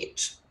of the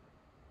page.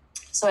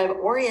 So I've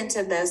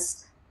oriented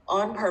this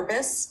on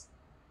purpose,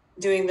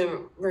 doing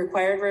the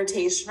required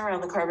rotation around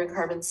the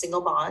carbon-carbon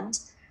single bond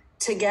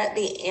to get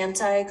the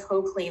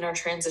anti-coplanar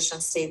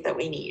transition state that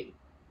we need.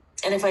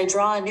 And if I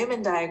draw a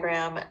Newman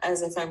diagram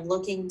as if I'm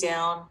looking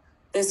down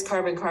this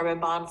carbon-carbon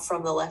bond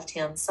from the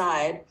left-hand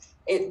side,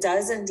 it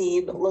does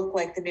indeed look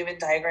like the Newman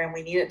diagram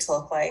we need it to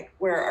look like,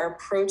 where our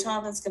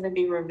proton that's going to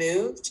be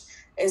removed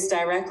is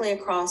directly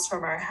across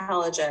from our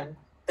halogen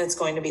that's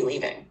going to be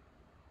leaving.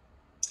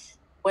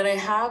 When I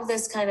have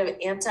this kind of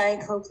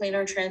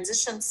anti-coplanar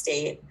transition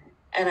state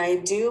and I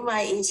do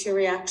my E2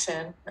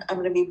 reaction, I'm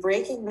going to be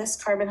breaking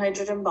this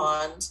carbon-hydrogen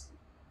bond,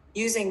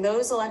 using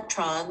those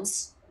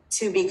electrons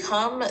to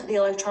become the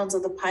electrons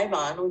of the pi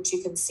bond, which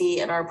you can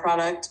see in our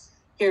product.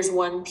 Here's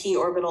one p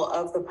orbital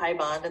of the pi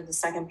bond, and the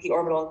second p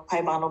orbital of the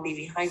pi bond will be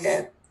behind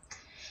it.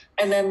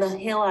 And then the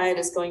halide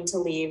is going to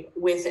leave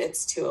with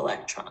its 2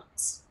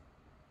 electrons.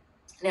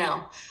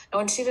 Now, I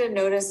want you to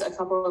notice a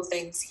couple of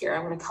things here.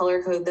 I'm going to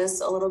color code this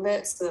a little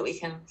bit so that we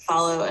can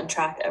follow and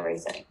track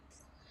everything.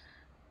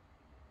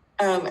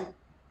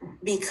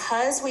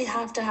 Because we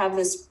have to have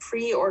this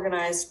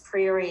pre-organized,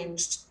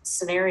 pre-arranged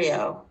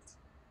scenario,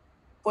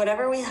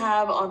 whatever we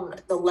have on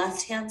the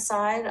left-hand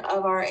side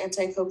of our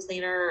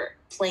anti-coplanar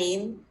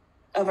plane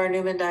of our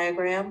Newman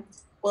diagram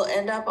will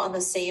end up on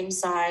the same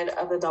side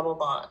of the double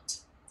bond,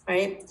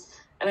 right?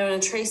 And I'm going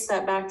to trace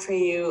that back for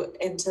you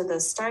into the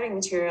starting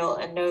material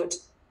and note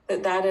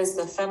that that is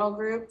the phenyl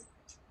group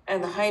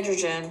and the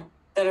hydrogen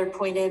that are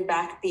pointed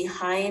back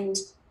behind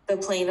the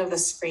plane of the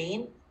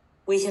screen.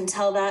 We can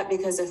tell that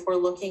because if we're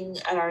looking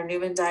at our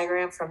Newman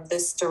diagram from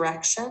this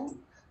direction,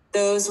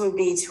 those would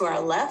be to our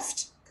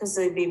left because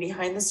they'd be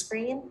behind the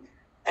screen,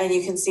 and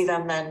you can see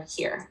them then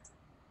here.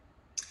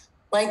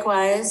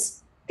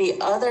 Likewise, the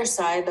other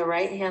side, the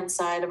right-hand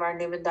side of our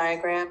Newman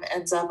diagram,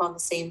 ends up on the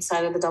same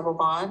side of the double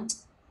bond.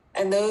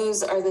 And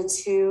those are the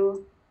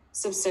two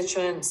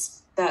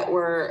substituents that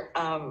were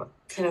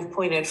kind of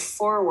pointed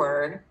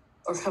forward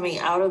or coming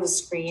out of the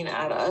screen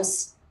at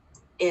us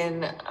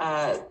in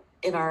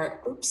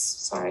our, oops,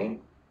 sorry.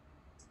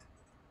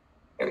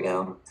 Here we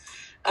go.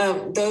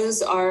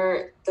 Those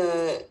are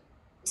the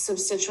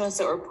substituents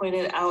that were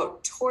pointed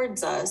out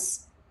towards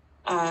us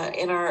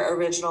in our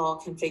original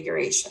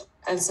configuration.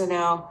 And so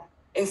now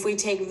if we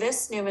take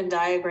this Newman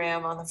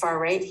diagram on the far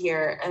right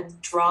here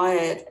and draw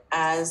it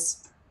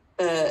as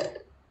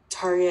the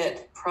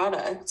target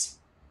product,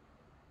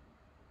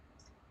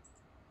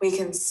 we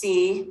can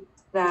see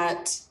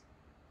that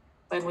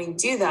when we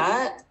do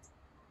that,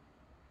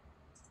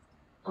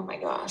 oh my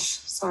gosh,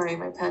 sorry,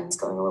 my pen's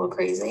going a little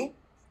crazy.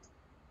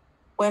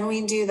 When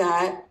we do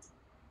that,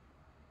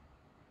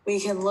 we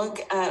can look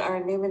at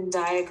our Newman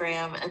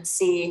diagram and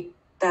see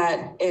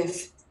that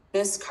if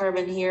this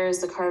carbon here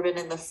is the carbon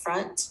in the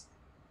front,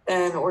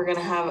 then we're going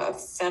to have a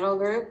phenyl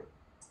group,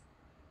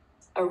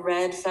 a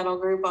red phenyl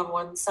group on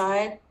one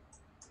side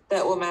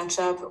that will match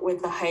up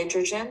with the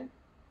hydrogen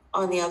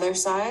on the other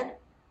side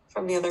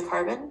from the other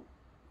carbon.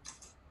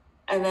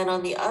 And then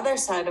on the other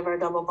side of our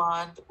double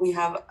bond, we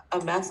have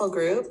a methyl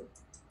group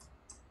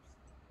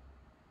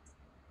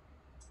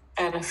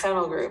and a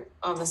phenyl group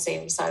on the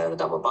same side of the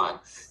double bond.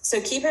 So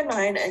keep in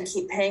mind and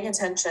keep paying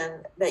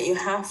attention that you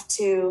have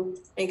to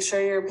make sure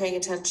you're paying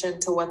attention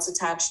to what's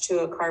attached to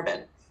a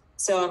carbon.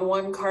 So on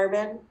one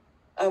carbon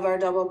of our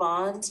double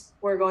bond,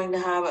 we're going to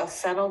have a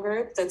phenyl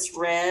group that's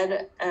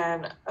red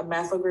and a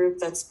methyl group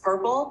that's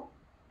purple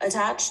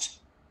attached.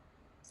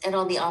 And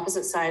on the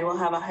opposite side, we'll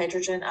have a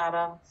hydrogen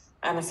atom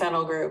and a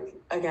phenyl group,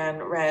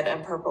 again, red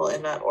and purple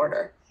in that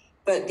order.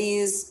 But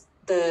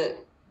the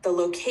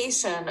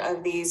location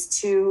of these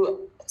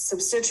two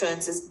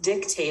substituents is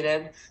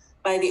dictated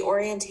by the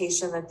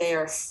orientation that they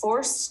are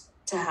forced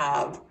to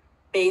have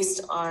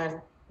based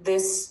on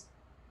this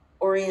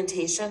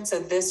orientation, so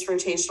this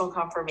rotational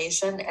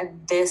conformation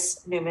and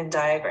this Newman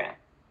diagram.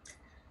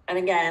 And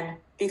again,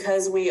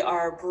 because we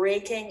are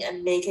breaking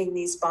and making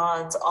these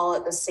bonds all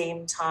at the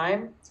same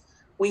time,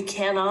 we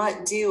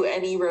cannot do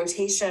any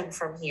rotation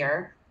from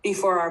here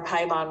before our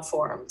pi bond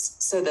forms.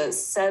 So the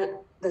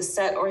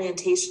set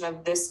orientation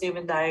of this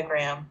Newman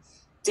diagram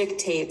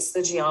dictates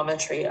the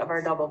geometry of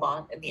our double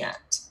bond in the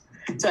end.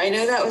 So I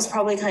know that was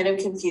probably kind of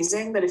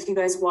confusing, but if you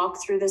guys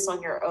walk through this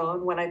on your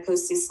own, when I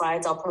post these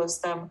slides, I'll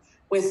post them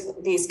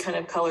with these kind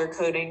of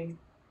color-coded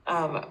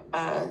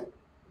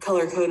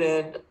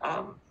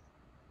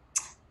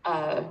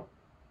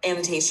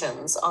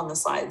annotations on the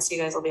slides, so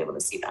you guys will be able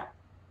to see that.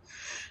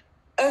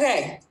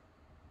 Okay,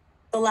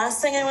 the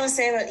last thing I want to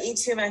say about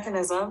E2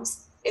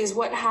 mechanisms is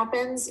what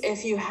happens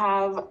if you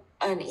have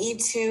an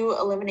E2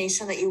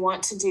 elimination that you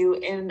want to do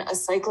in a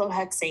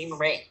cyclohexane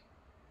ring.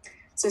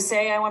 So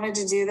say I wanted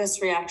to do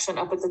this reaction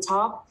up at the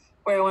top,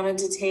 where I wanted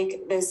to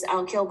take this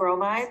alkyl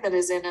bromide that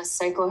is in a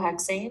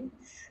cyclohexane,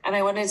 and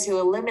I wanted to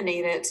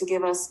eliminate it to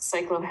give us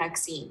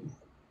cyclohexene.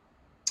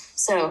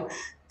 So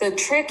the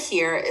trick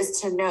here is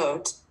to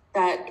note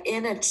that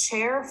in a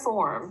chair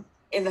form,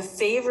 in the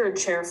favored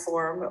chair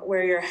form,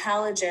 where your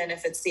halogen,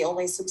 if it's the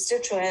only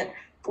substituent,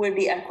 would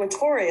be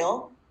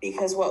equatorial,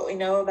 because what we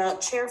know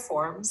about chair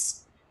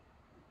forms,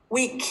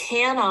 we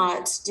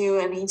cannot do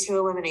an E2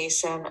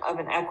 elimination of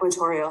an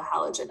equatorial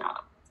halogen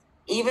atom.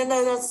 Even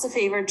though that's the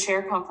favored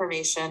chair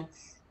conformation,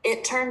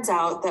 it turns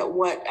out that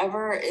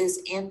whatever is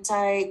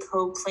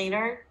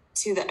anti-coplanar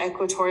to the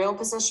equatorial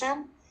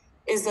position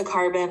is the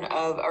carbon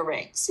of a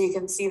ring. So you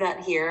can see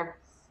that here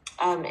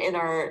in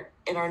our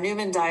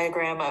Newman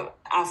diagram of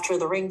after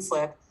the ring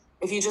flip.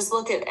 If you just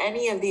look at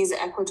any of these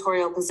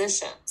equatorial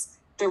positions,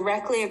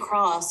 directly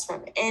across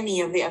from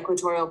any of the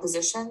equatorial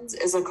positions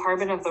is a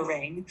carbon of the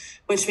ring,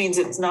 which means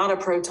it's not a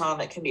proton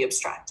that can be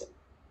abstracted.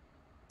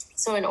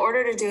 So in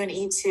order to do an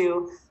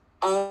E2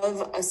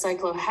 of a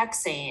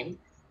cyclohexane,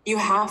 you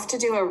have to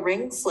do a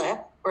ring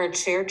flip or a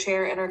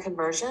chair-chair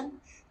interconversion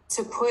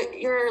to put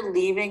your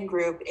leaving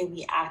group in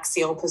the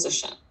axial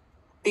position,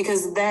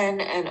 because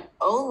then and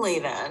only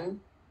then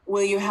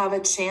will you have a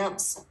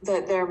chance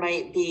that there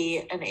might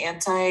be an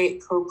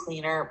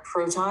anti-coplanar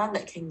proton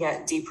that can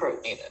get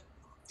deprotonated.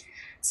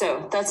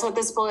 So that's what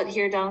this bullet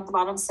here down at the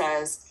bottom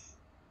says.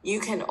 You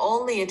can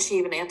only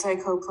achieve an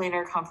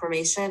anti-coplanar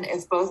conformation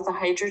if both the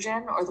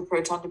hydrogen or the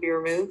proton to be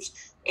removed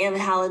and the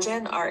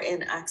halogen are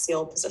in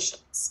axial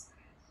positions.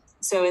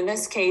 So in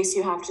this case,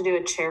 you have to do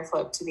a chair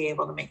flip to be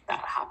able to make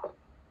that happen.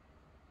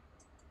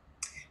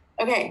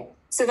 Okay,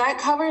 so that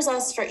covers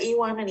us for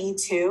E1 and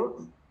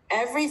E2.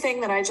 everything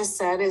that I just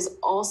said is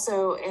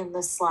also in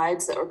the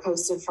slides that were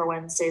posted for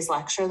Wednesday's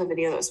lecture, the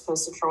video that was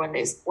posted for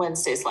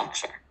Wednesday's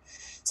lecture.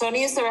 So I'm going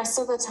to use the rest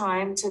of the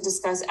time to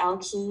discuss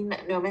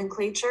alkene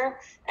nomenclature,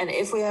 and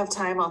if we have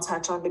time, I'll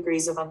touch on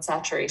degrees of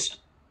unsaturation.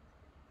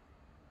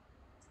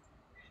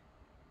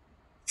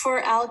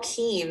 For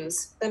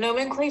alkenes, the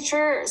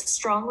nomenclature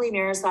strongly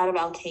mirrors that of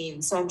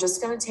alkanes, so I'm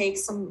just going to take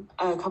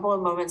a couple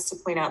of moments to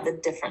point out the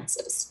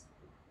differences.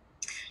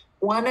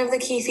 One of the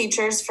key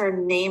features for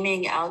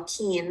naming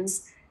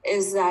alkenes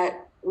is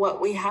that what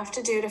we have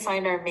to do to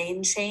find our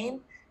main chain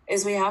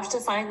is we have to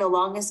find the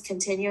longest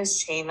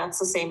continuous chain. That's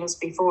the same as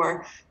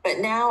before, but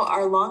now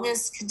our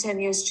longest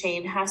continuous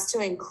chain has to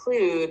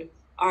include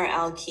our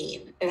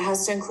alkene. It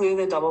has to include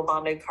the double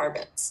bonded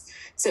carbons.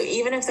 So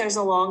even if there's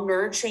a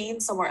longer chain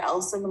somewhere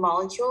else in the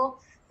molecule,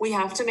 we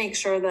have to make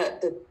sure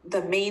that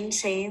the main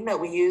chain that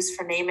we use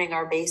for naming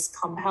our base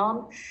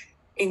compound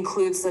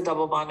includes the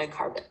double bonded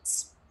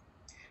carbons.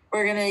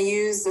 We're going to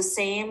use the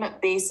same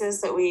base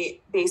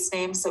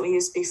names that we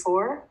used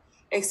before,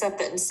 except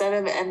that instead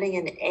of ending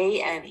in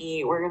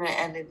ANE, we're going to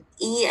end in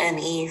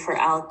ENE for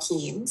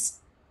alkenes.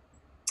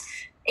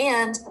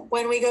 And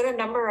when we go to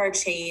number our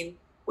chain,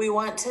 we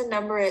want to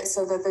number it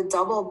so that the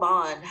double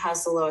bond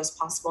has the lowest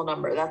possible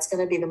number. That's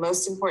going to be the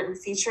most important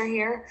feature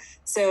here.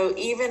 So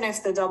even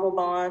if the double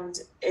bond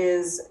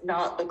is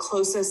not the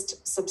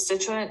closest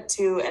substituent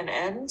to an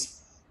end,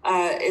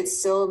 it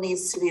still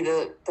needs to be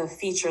the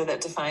feature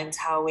that defines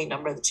how we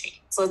number the chain.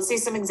 So let's see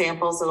some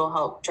examples that'll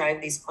help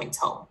drive these points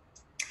home.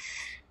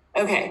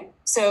 Okay,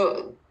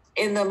 so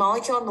in the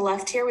molecule on the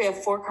left here, we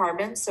have 4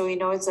 carbons. So we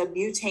know it's a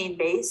butane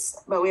base,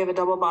 but we have a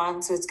double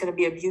bond, so it's going to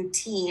be a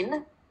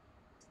butene.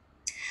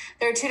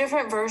 There are 2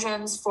 different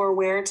versions for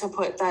where to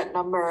put that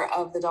number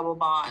of the double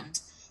bond.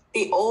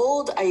 The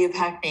old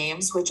IUPAC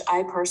names, which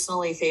I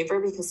personally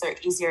favor because they're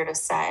easier to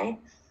say,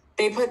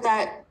 they put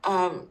that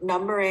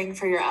numbering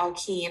for your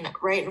alkene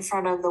right in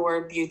front of the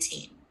word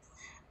butene.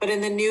 But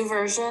in the new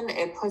version,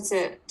 it puts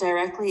it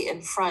directly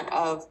in front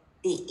of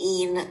the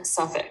ene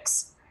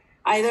suffix.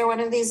 Either one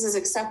of these is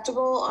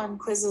acceptable on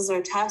quizzes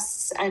or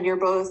tests, and your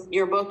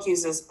book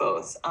uses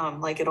both.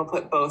 Like it'll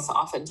put both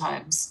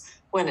oftentimes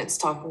when it's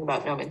talking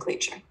about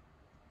nomenclature.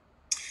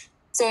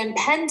 So in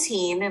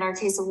pentene, in our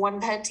case of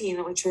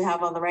 1-pentene, which we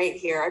have on the right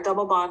here, our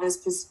double bond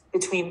is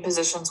between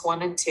positions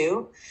 1 and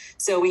 2.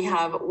 So we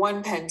have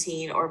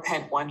 1-pentene or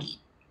pent-1-ene.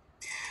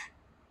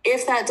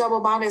 If that double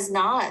bond is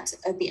not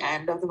at the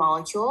end of the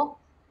molecule,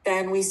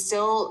 then we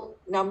still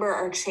number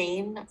our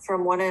chain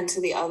from one end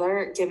to the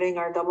other, giving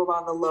our double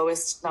bond the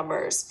lowest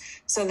numbers.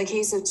 So in the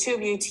case of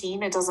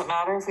 2-butene, it doesn't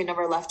matter if we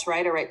number left to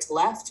right or right to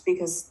left,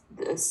 because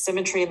the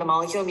symmetry in the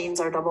molecule means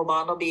our double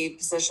bond will be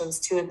positions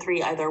 2 and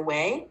 3 either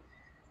way.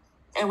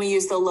 And we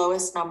use the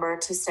lowest number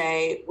to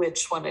say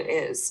which one it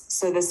is.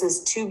 So this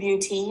is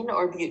 2-butene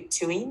or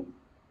butuene.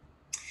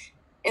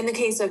 In the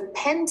case of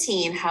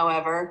pentene,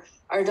 however,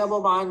 our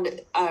double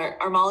bond,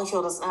 our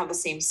molecule doesn't have the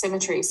same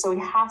symmetry. So we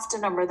have to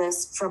number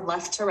this from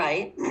left to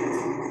right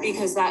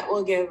because that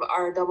will give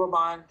our double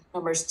bond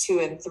numbers 2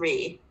 and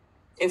 3.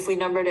 If we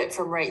numbered it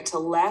from right to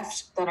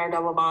left, then our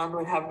double bond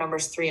would have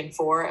numbers 3 and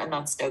 4, and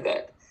that's no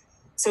good.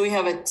 So we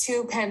have a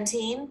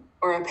 2-pentene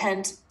or a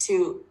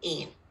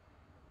pent-2-ene.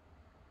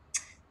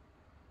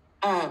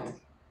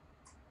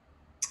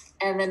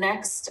 And the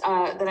next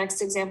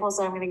examples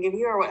that I'm going to give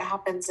you are what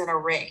happens in a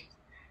ring.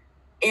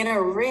 In a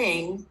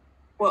ring,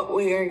 what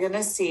we are going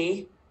to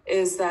see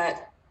is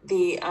that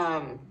the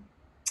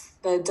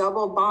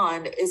double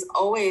bond is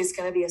always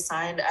going to be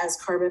assigned as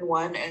carbon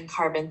 1 and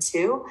carbon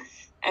 2.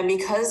 And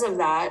because of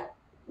that,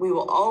 we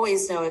will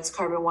always know it's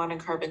carbon 1 and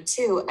carbon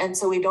 2. And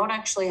so we don't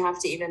actually have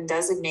to even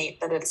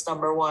designate that it's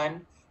number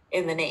 1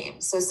 in the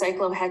name. So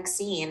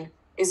cyclohexene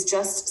is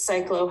just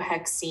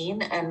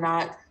cyclohexene and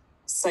not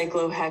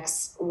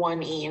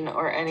cyclohex-1-ene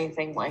or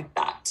anything like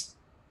that,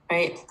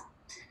 right?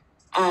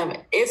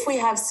 If we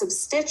have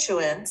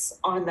substituents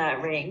on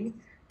that ring,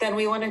 then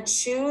we want to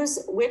choose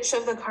which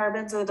of the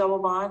carbons of the double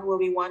bond will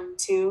be 1,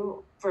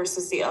 2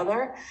 versus the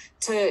other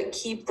to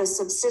keep the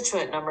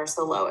substituent numbers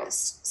the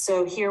lowest.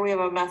 So here we have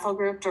a methyl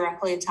group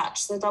directly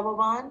attached to the double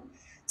bond.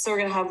 So we're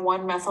going to have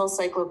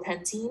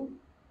 1-methylcyclopentene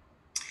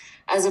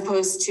as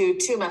opposed to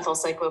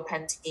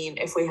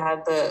 2-methylcyclopentene if we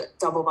had the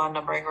double bond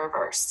numbering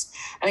reversed.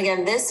 And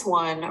again, this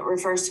one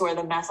refers to where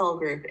the methyl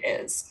group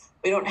is.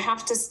 We don't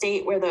have to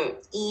state where the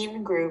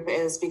ene group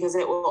is because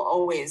it will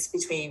always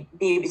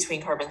be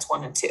between carbons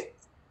 1 and 2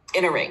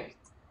 in a ring.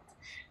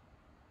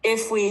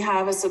 If we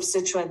have a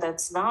substituent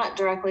that's not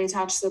directly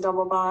attached to the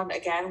double bond,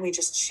 again, we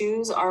just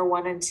choose our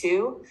 1 and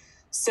 2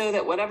 so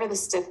that whatever the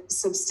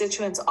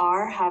substituents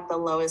are have the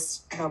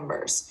lowest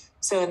numbers.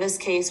 So in this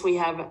case, we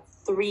have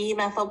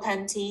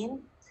 3-methylpentene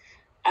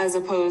as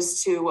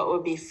opposed to what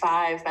would be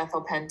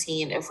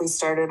 5-methylpentene if we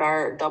started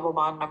our double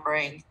bond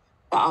numbering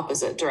the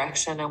opposite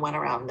direction and went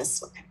around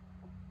this way.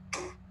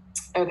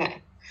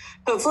 Okay,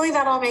 hopefully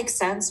that all makes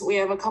sense. We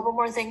have a couple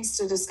more things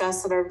to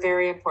discuss that are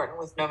very important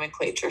with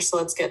nomenclature, so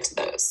let's get to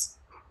those.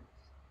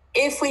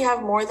 If we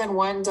have more than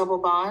one double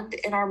bond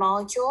in our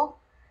molecule,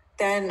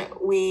 then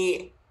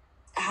we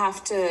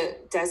have to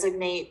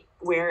designate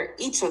where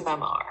each of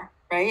them are,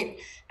 right?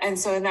 And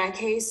so in that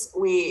case,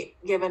 we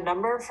give a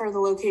number for the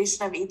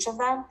location of each of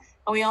them.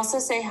 And we also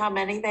say how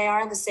many they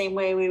are, the same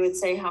way we would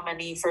say how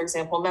many, for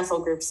example, methyl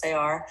groups they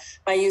are,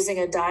 by using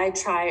a di,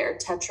 tri, or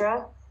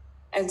tetra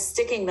and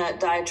sticking that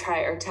di,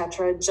 tri, or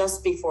tetra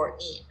just before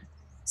ene.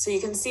 So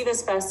you can see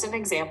this best in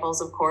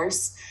examples, of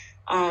course.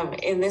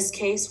 In this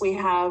case, we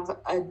have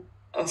a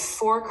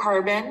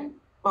 4-carbon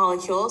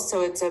molecule,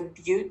 so it's a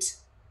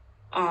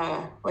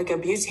like a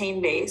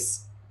butane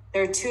base.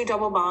 There are 2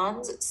 double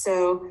bonds,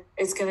 so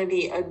it's going to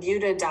be a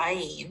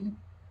butadiene,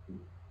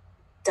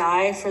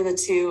 di for the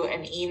 2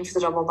 and ene for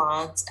the double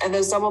bonds. And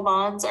those double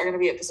bonds are going to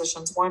be at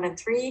positions 1 and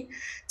 3.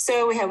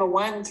 So we have a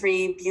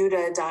 1,3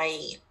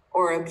 butadiene,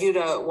 or a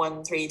buta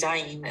 1,3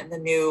 diene in the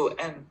new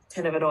and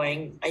kind of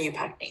annoying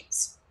IUPAC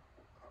names.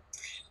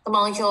 The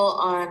molecule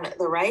on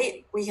the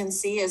right, we can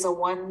see is a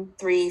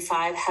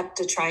 1,3,5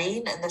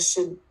 heptatriene, and this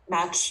should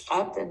match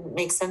up and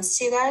make sense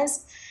to you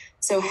guys.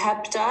 So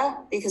hepta,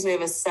 because we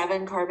have a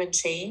 7-carbon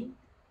chain,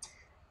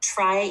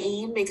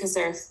 triene, because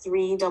there are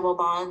 3 double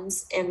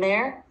bonds in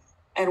there,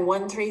 and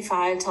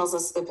 1,3,5 tells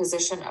us the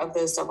position of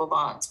those double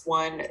bonds,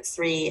 1,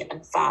 3,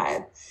 and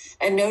 5.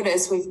 And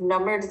notice we've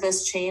numbered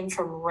this chain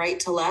from right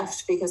to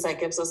left because that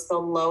gives us the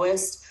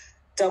lowest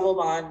double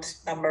bond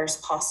numbers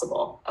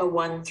possible, a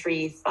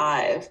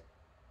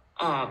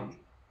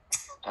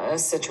 1,3,5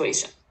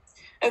 situation.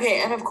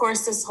 Okay, and of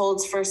course this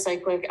holds for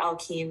cyclic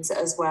alkenes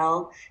as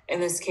well. In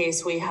this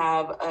case, we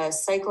have a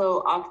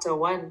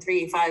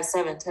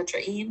cycloocta-1,3,5,7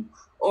 tetraene,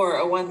 or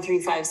a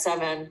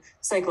 1,3,5,7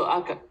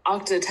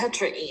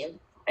 cyclooctatetraene,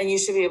 and you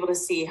should be able to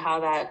see how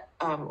that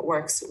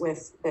works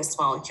with this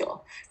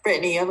molecule.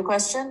 Brittany, you have a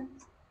question?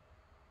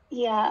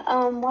 Yeah,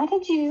 why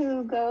did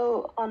you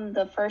go on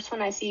the first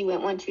one? I see you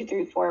went 1, 2,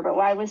 3, 4, but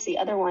why was the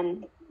other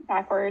one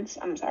backwards?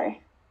 I'm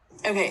sorry.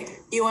 Okay,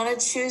 you want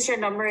to choose your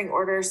numbering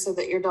order so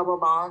that your double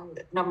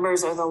bond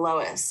numbers are the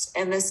lowest.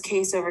 In this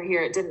case over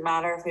here, it didn't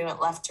matter if we went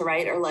left to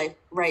right or like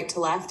right to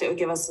left, it would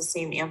give us the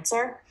same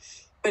answer.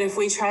 But if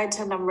we tried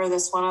to number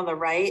this one on the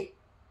right,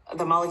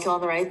 the molecule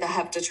on the right, the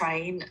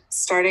heptatriene,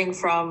 starting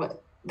from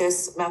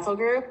this methyl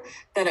group,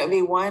 then it would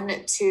be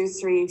 1, 2,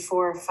 3,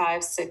 4,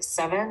 5, 6,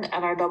 7,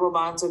 and our double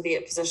bonds would be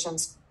at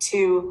positions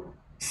 2,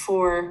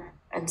 4,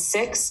 and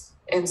 6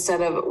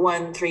 instead of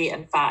 1, 3,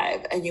 and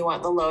 5. And you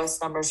want the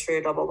lowest numbers for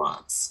your double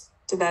bonds.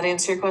 Did that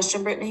answer your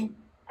question, Brittany?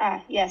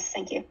 Yes,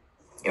 thank you.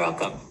 You're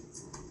welcome.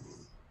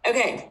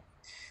 Okay,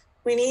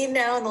 we need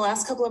now in the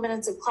last couple of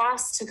minutes of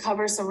class to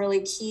cover some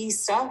really key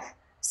stuff.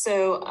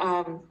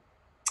 So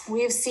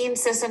we have seen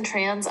cis and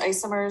trans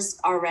isomers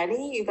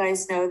already. You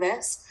guys know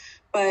this,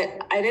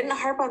 but I didn't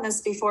harp on this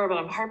before, but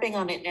I'm harping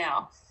on it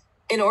now.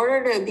 In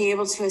order to be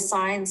able to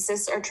assign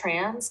cis or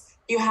trans,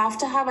 you have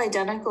to have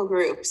identical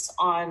groups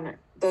on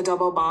the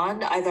double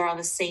bond, either on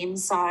the same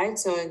side.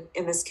 So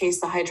in this case,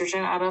 the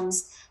hydrogen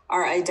atoms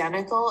are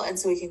identical. And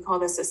so we can call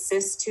this a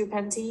cis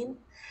 2-pentene.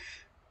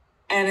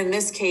 And in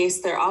this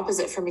case, they're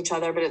opposite from each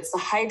other, but it's the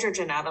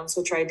hydrogen atoms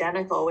which are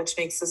identical, which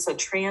makes this a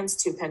trans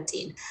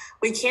 2-pentene.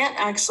 We can't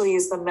actually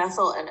use the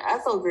methyl and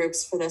ethyl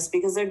groups for this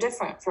because they're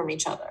different from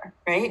each other,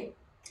 right?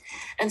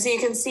 And so you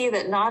can see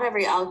that not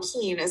every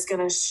alkene is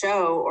going to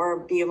show or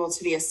be able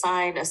to be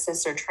assigned a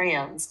cis or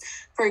trans.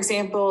 For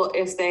example,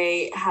 if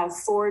they have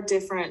 4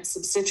 different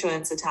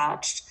substituents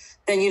attached,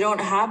 then you don't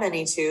have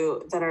any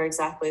 2 that are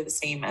exactly the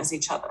same as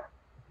each other.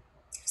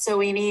 So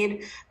we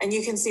need, and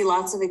you can see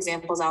lots of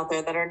examples out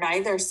there that are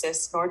neither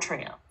cis nor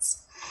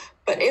trans.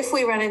 But if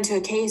we run into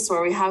a case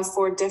where we have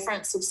 4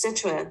 different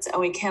substituents and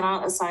we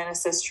cannot assign a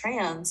cis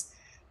trans,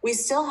 we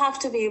still have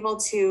to be able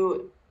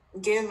to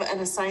give an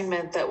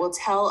assignment that will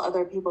tell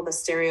other people the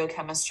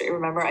stereochemistry.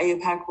 Remember,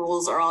 IUPAC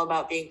rules are all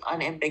about being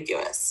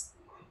unambiguous.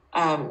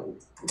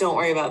 Don't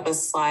worry about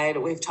this slide.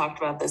 We've talked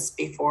about this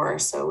before,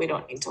 so we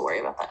don't need to worry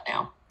about that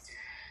now.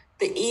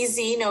 The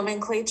EZ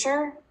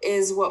nomenclature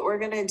is what we're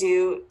going to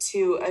do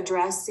to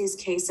address these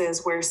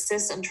cases where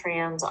cis and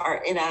trans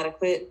are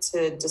inadequate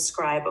to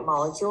describe a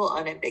molecule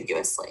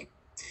unambiguously.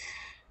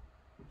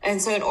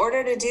 And so in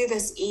order to do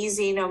this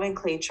EZ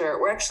nomenclature,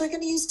 we're actually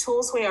going to use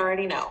tools we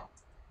already know.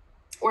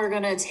 We're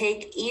going to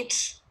take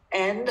each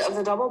end of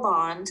the double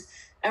bond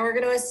and we're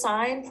going to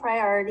assign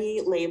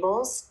priority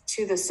labels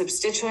to the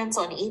substituents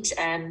on each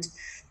end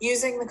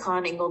using the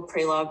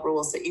Kahn-Ingold-Prelog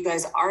rules that you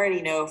guys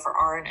already know for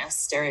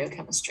R&S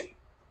stereochemistry.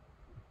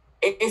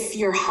 If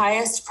your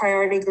highest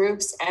priority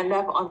groups end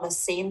up on the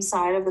same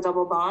side of the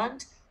double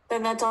bond,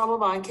 then that double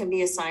bond can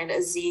be assigned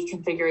a Z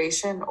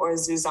configuration or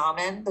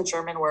Zusammen, the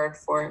German word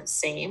for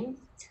same.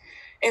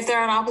 If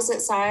they're on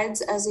opposite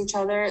sides as each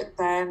other,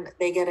 then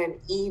they get an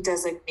E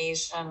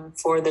designation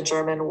for the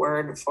German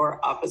word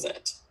for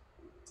opposite.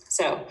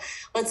 So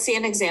let's see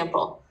an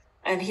example.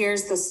 And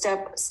here's the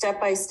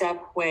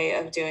step-by-step way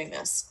of doing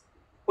this.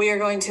 We are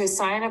going to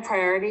assign a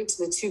priority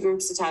to the 2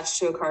 groups attached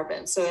to a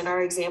carbon. So in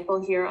our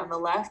example here on the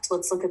left,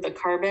 let's look at the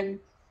carbon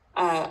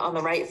on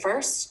the right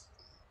first.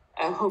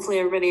 Hopefully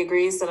everybody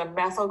agrees that a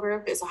methyl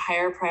group is a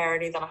higher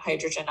priority than a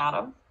hydrogen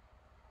atom.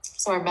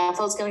 So our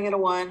methyl is going to get a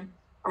 1,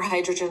 our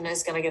hydrogen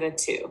is going to get a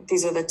 2.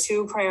 These are the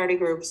 2 priority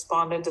groups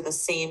bonded to the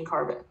same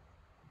carbon.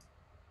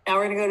 Now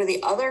we're going to go to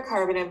the other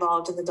carbon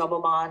involved in the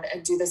double bond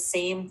and do the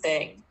same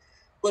thing.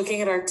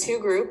 Looking at our 2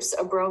 groups,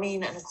 a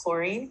bromine and a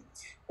chlorine,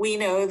 we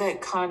know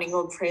that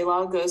Conn-Ingold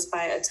Prelog goes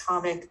by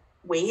atomic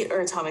weight or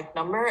atomic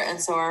number, and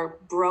so our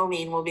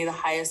bromine will be the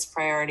highest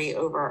priority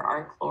over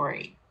our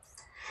chlorine.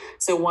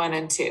 So 1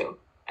 and 2.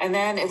 And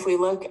then if we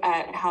look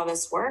at how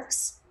this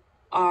works,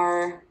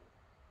 our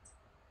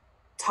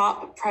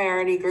top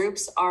priority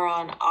groups are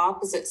on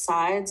opposite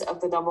sides of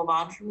the double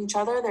bond from each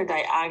other. They're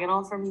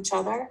diagonal from each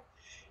other.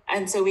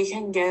 And so we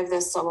can give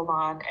this double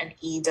bond an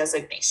E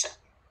designation.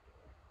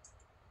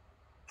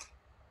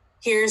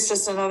 Here's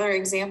just another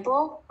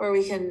example where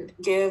we can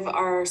give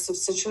our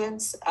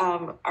substituents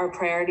our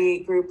priority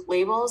group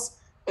labels.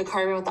 The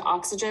carbon with the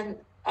oxygen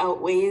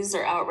outweighs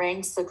or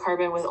outranks the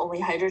carbon with only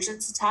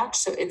hydrogens attached,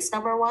 so it's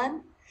number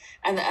 1.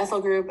 And the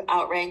ethyl group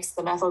outranks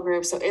the methyl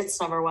group, so it's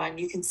number 1.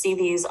 You can see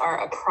these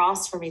are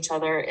across from each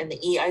other in the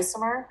E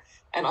isomer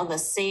and on the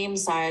same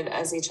side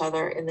as each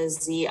other in the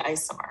Z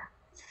isomer.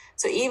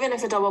 So even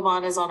if a double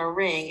bond is on a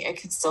ring, it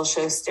can still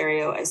show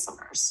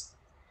stereoisomers.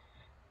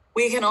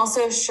 We can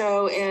also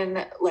show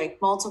in like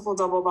multiple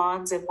double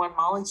bonds in one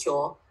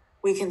molecule,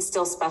 we can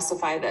still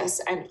specify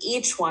this, and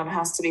each one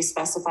has to be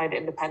specified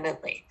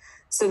independently.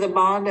 So the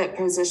bond at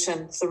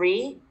position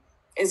 3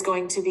 is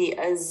going to be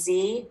a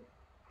Z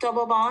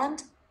double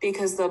bond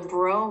because the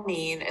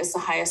bromine is the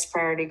highest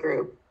priority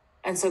group.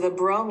 And so the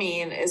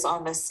bromine is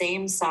on the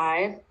same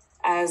side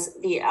as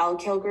the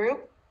alkyl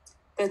group.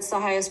 That's the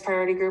highest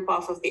priority group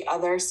off of the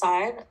other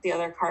side, the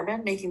other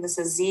carbon, making this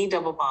a Z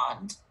double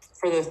bond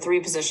for the 3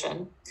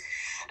 position.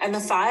 And the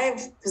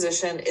 5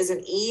 position is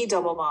an E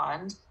double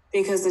bond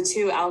because the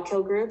 2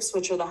 alkyl groups,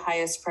 which are the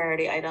highest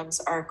priority items,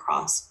 are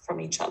across from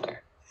each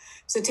other.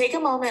 So take a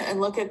moment and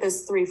look at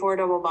this 3,4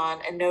 double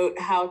bond and note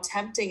how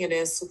tempting it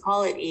is to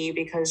call it E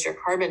because your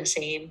carbon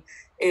chain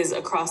is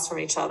across from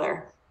each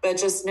other. But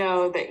just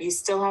know that you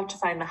still have to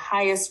find the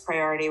highest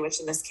priority, which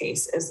in this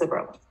case is the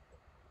bromine.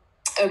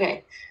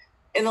 Okay.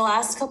 In the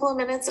last couple of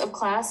minutes of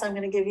class, I'm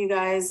going to give you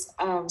guys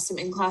some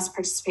in-class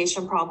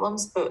participation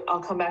problems, but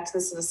I'll come back to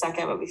this in a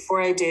second. But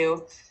before I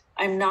do,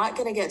 I'm not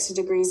going to get to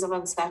degrees of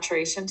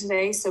unsaturation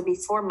today. So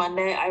before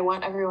Monday, I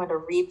want everyone to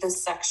read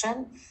this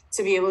section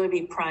to be able to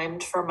be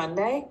primed for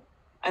Monday.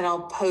 And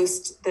I'll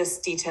post this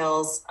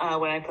details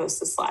when I post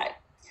the slide.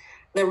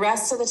 The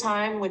rest of the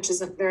time, which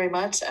isn't very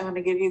much, I'm going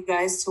to give you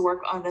guys to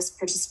work on this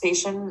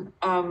participation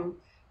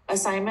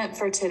assignment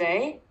for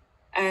today.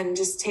 And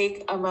just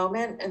take a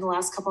moment in the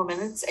last couple of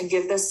minutes and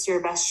give this your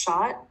best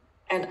shot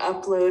and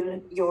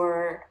upload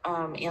your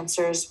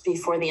answers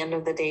before the end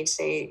of the day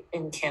today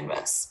in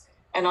Canvas.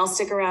 And I'll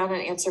stick around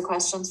and answer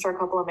questions for a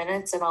couple of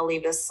minutes, and I'll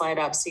leave this slide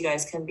up so you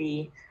guys can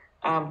be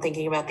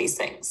thinking about these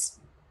things.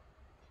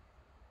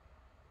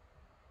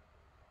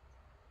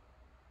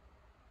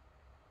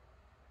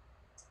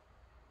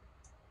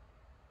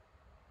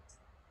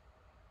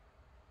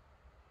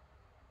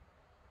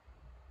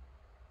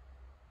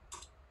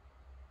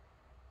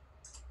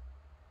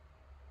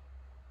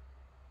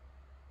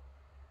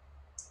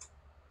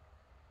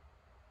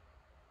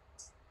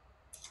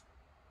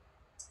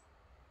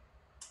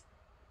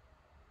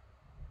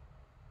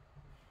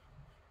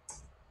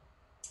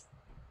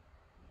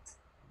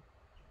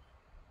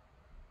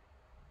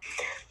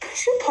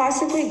 Could you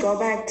possibly go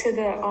back to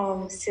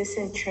the cis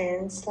and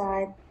trans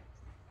slide?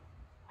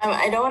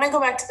 I don't want to go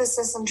back to the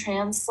cis and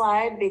trans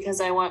slide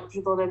because I want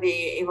people to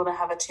be able to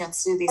have a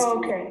chance to do these.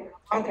 Okay.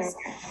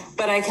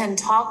 But I can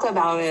talk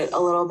about it a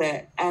little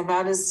bit. And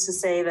that is to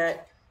say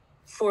that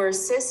for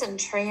cis and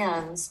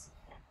trans,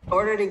 in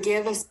order to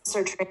give a cis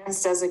or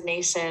trans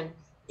designation,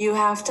 you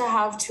have to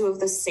have 2 of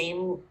the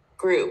same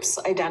groups,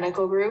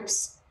 identical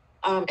groups,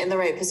 in the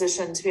right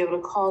position to be able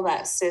to call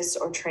that cis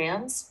or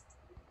trans.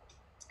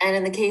 And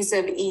in the case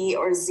of E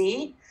or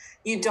Z,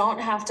 you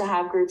don't have to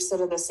have groups that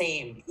are the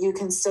same. You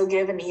can still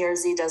give an E or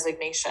Z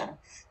designation.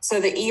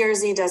 So the E or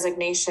Z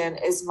designation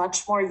is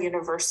much more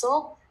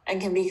universal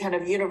and can be kind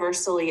of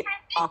universally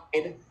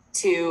applied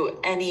to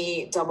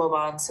any double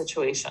bond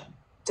situation.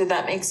 Did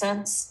that make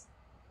sense?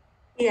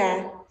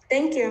 Yeah,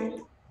 thank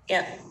you.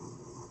 Yeah.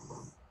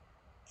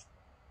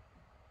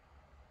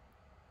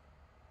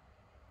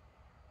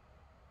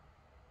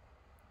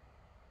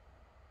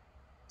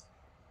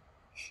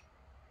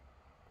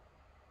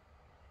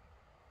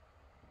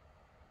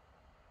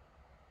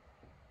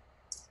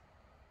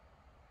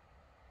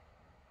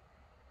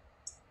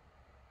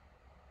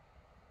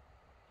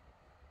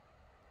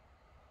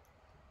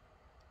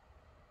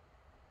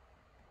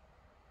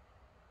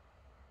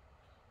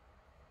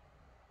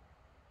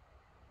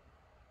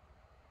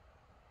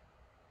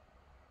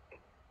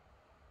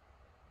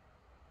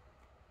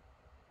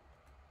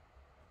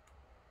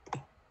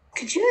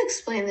 Could you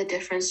explain the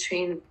difference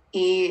between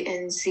E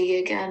and Z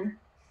again?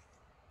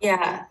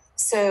 Yeah,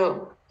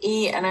 so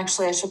E, and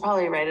actually I should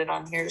probably write it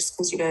on here just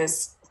because you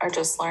guys are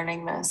just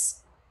learning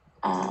this.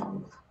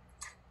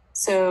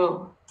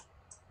 So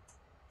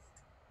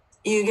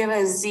You give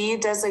a Z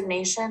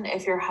designation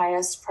if your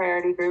highest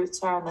priority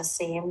groups are on the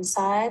same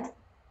side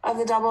of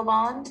the double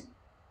bond.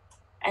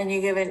 And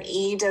you give an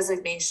E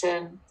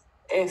designation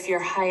if your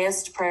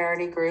highest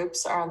priority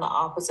groups are on the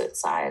opposite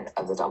side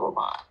of the double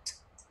bond.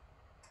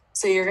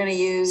 So you're going to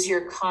use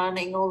your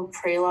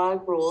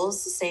Kahn-Ingold-Prelog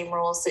rules, the same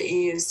rules that you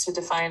use to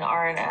define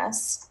R and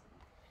S.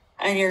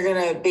 And you're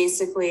going to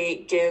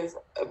basically give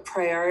a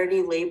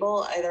priority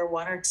label, either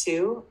 1 or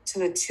 2, to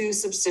the 2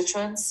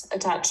 substituents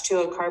attached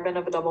to a carbon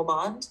of a double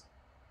bond.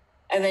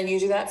 And then you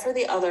do that for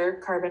the other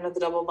carbon of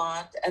the double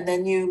bond. And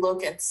then you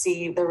look and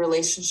see the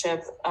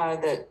relationship,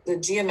 the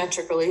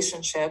geometric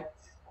relationship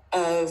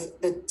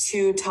of the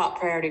 2 top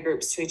priority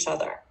groups to each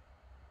other.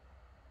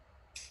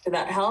 Did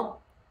that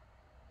help?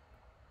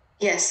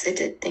 Yes, it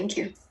did. Thank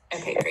you.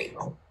 Okay, great.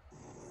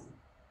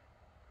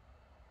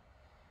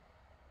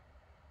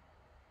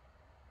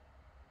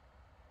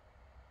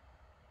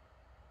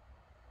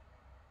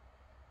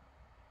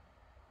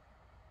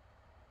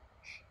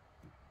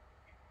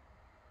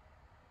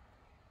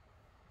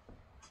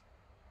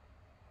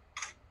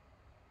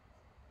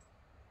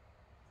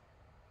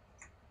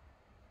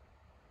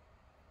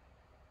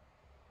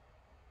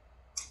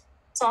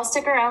 So I'll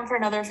stick around for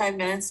another 5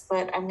 minutes,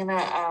 but I'm gonna,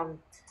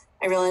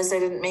 I realized I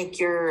didn't make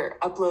your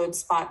upload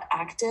spot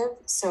active,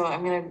 so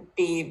I'm gonna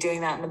be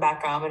doing that in the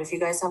background. But if you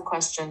guys have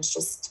questions,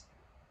 just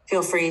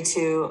feel free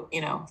to,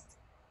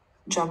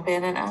 jump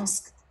in and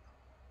ask.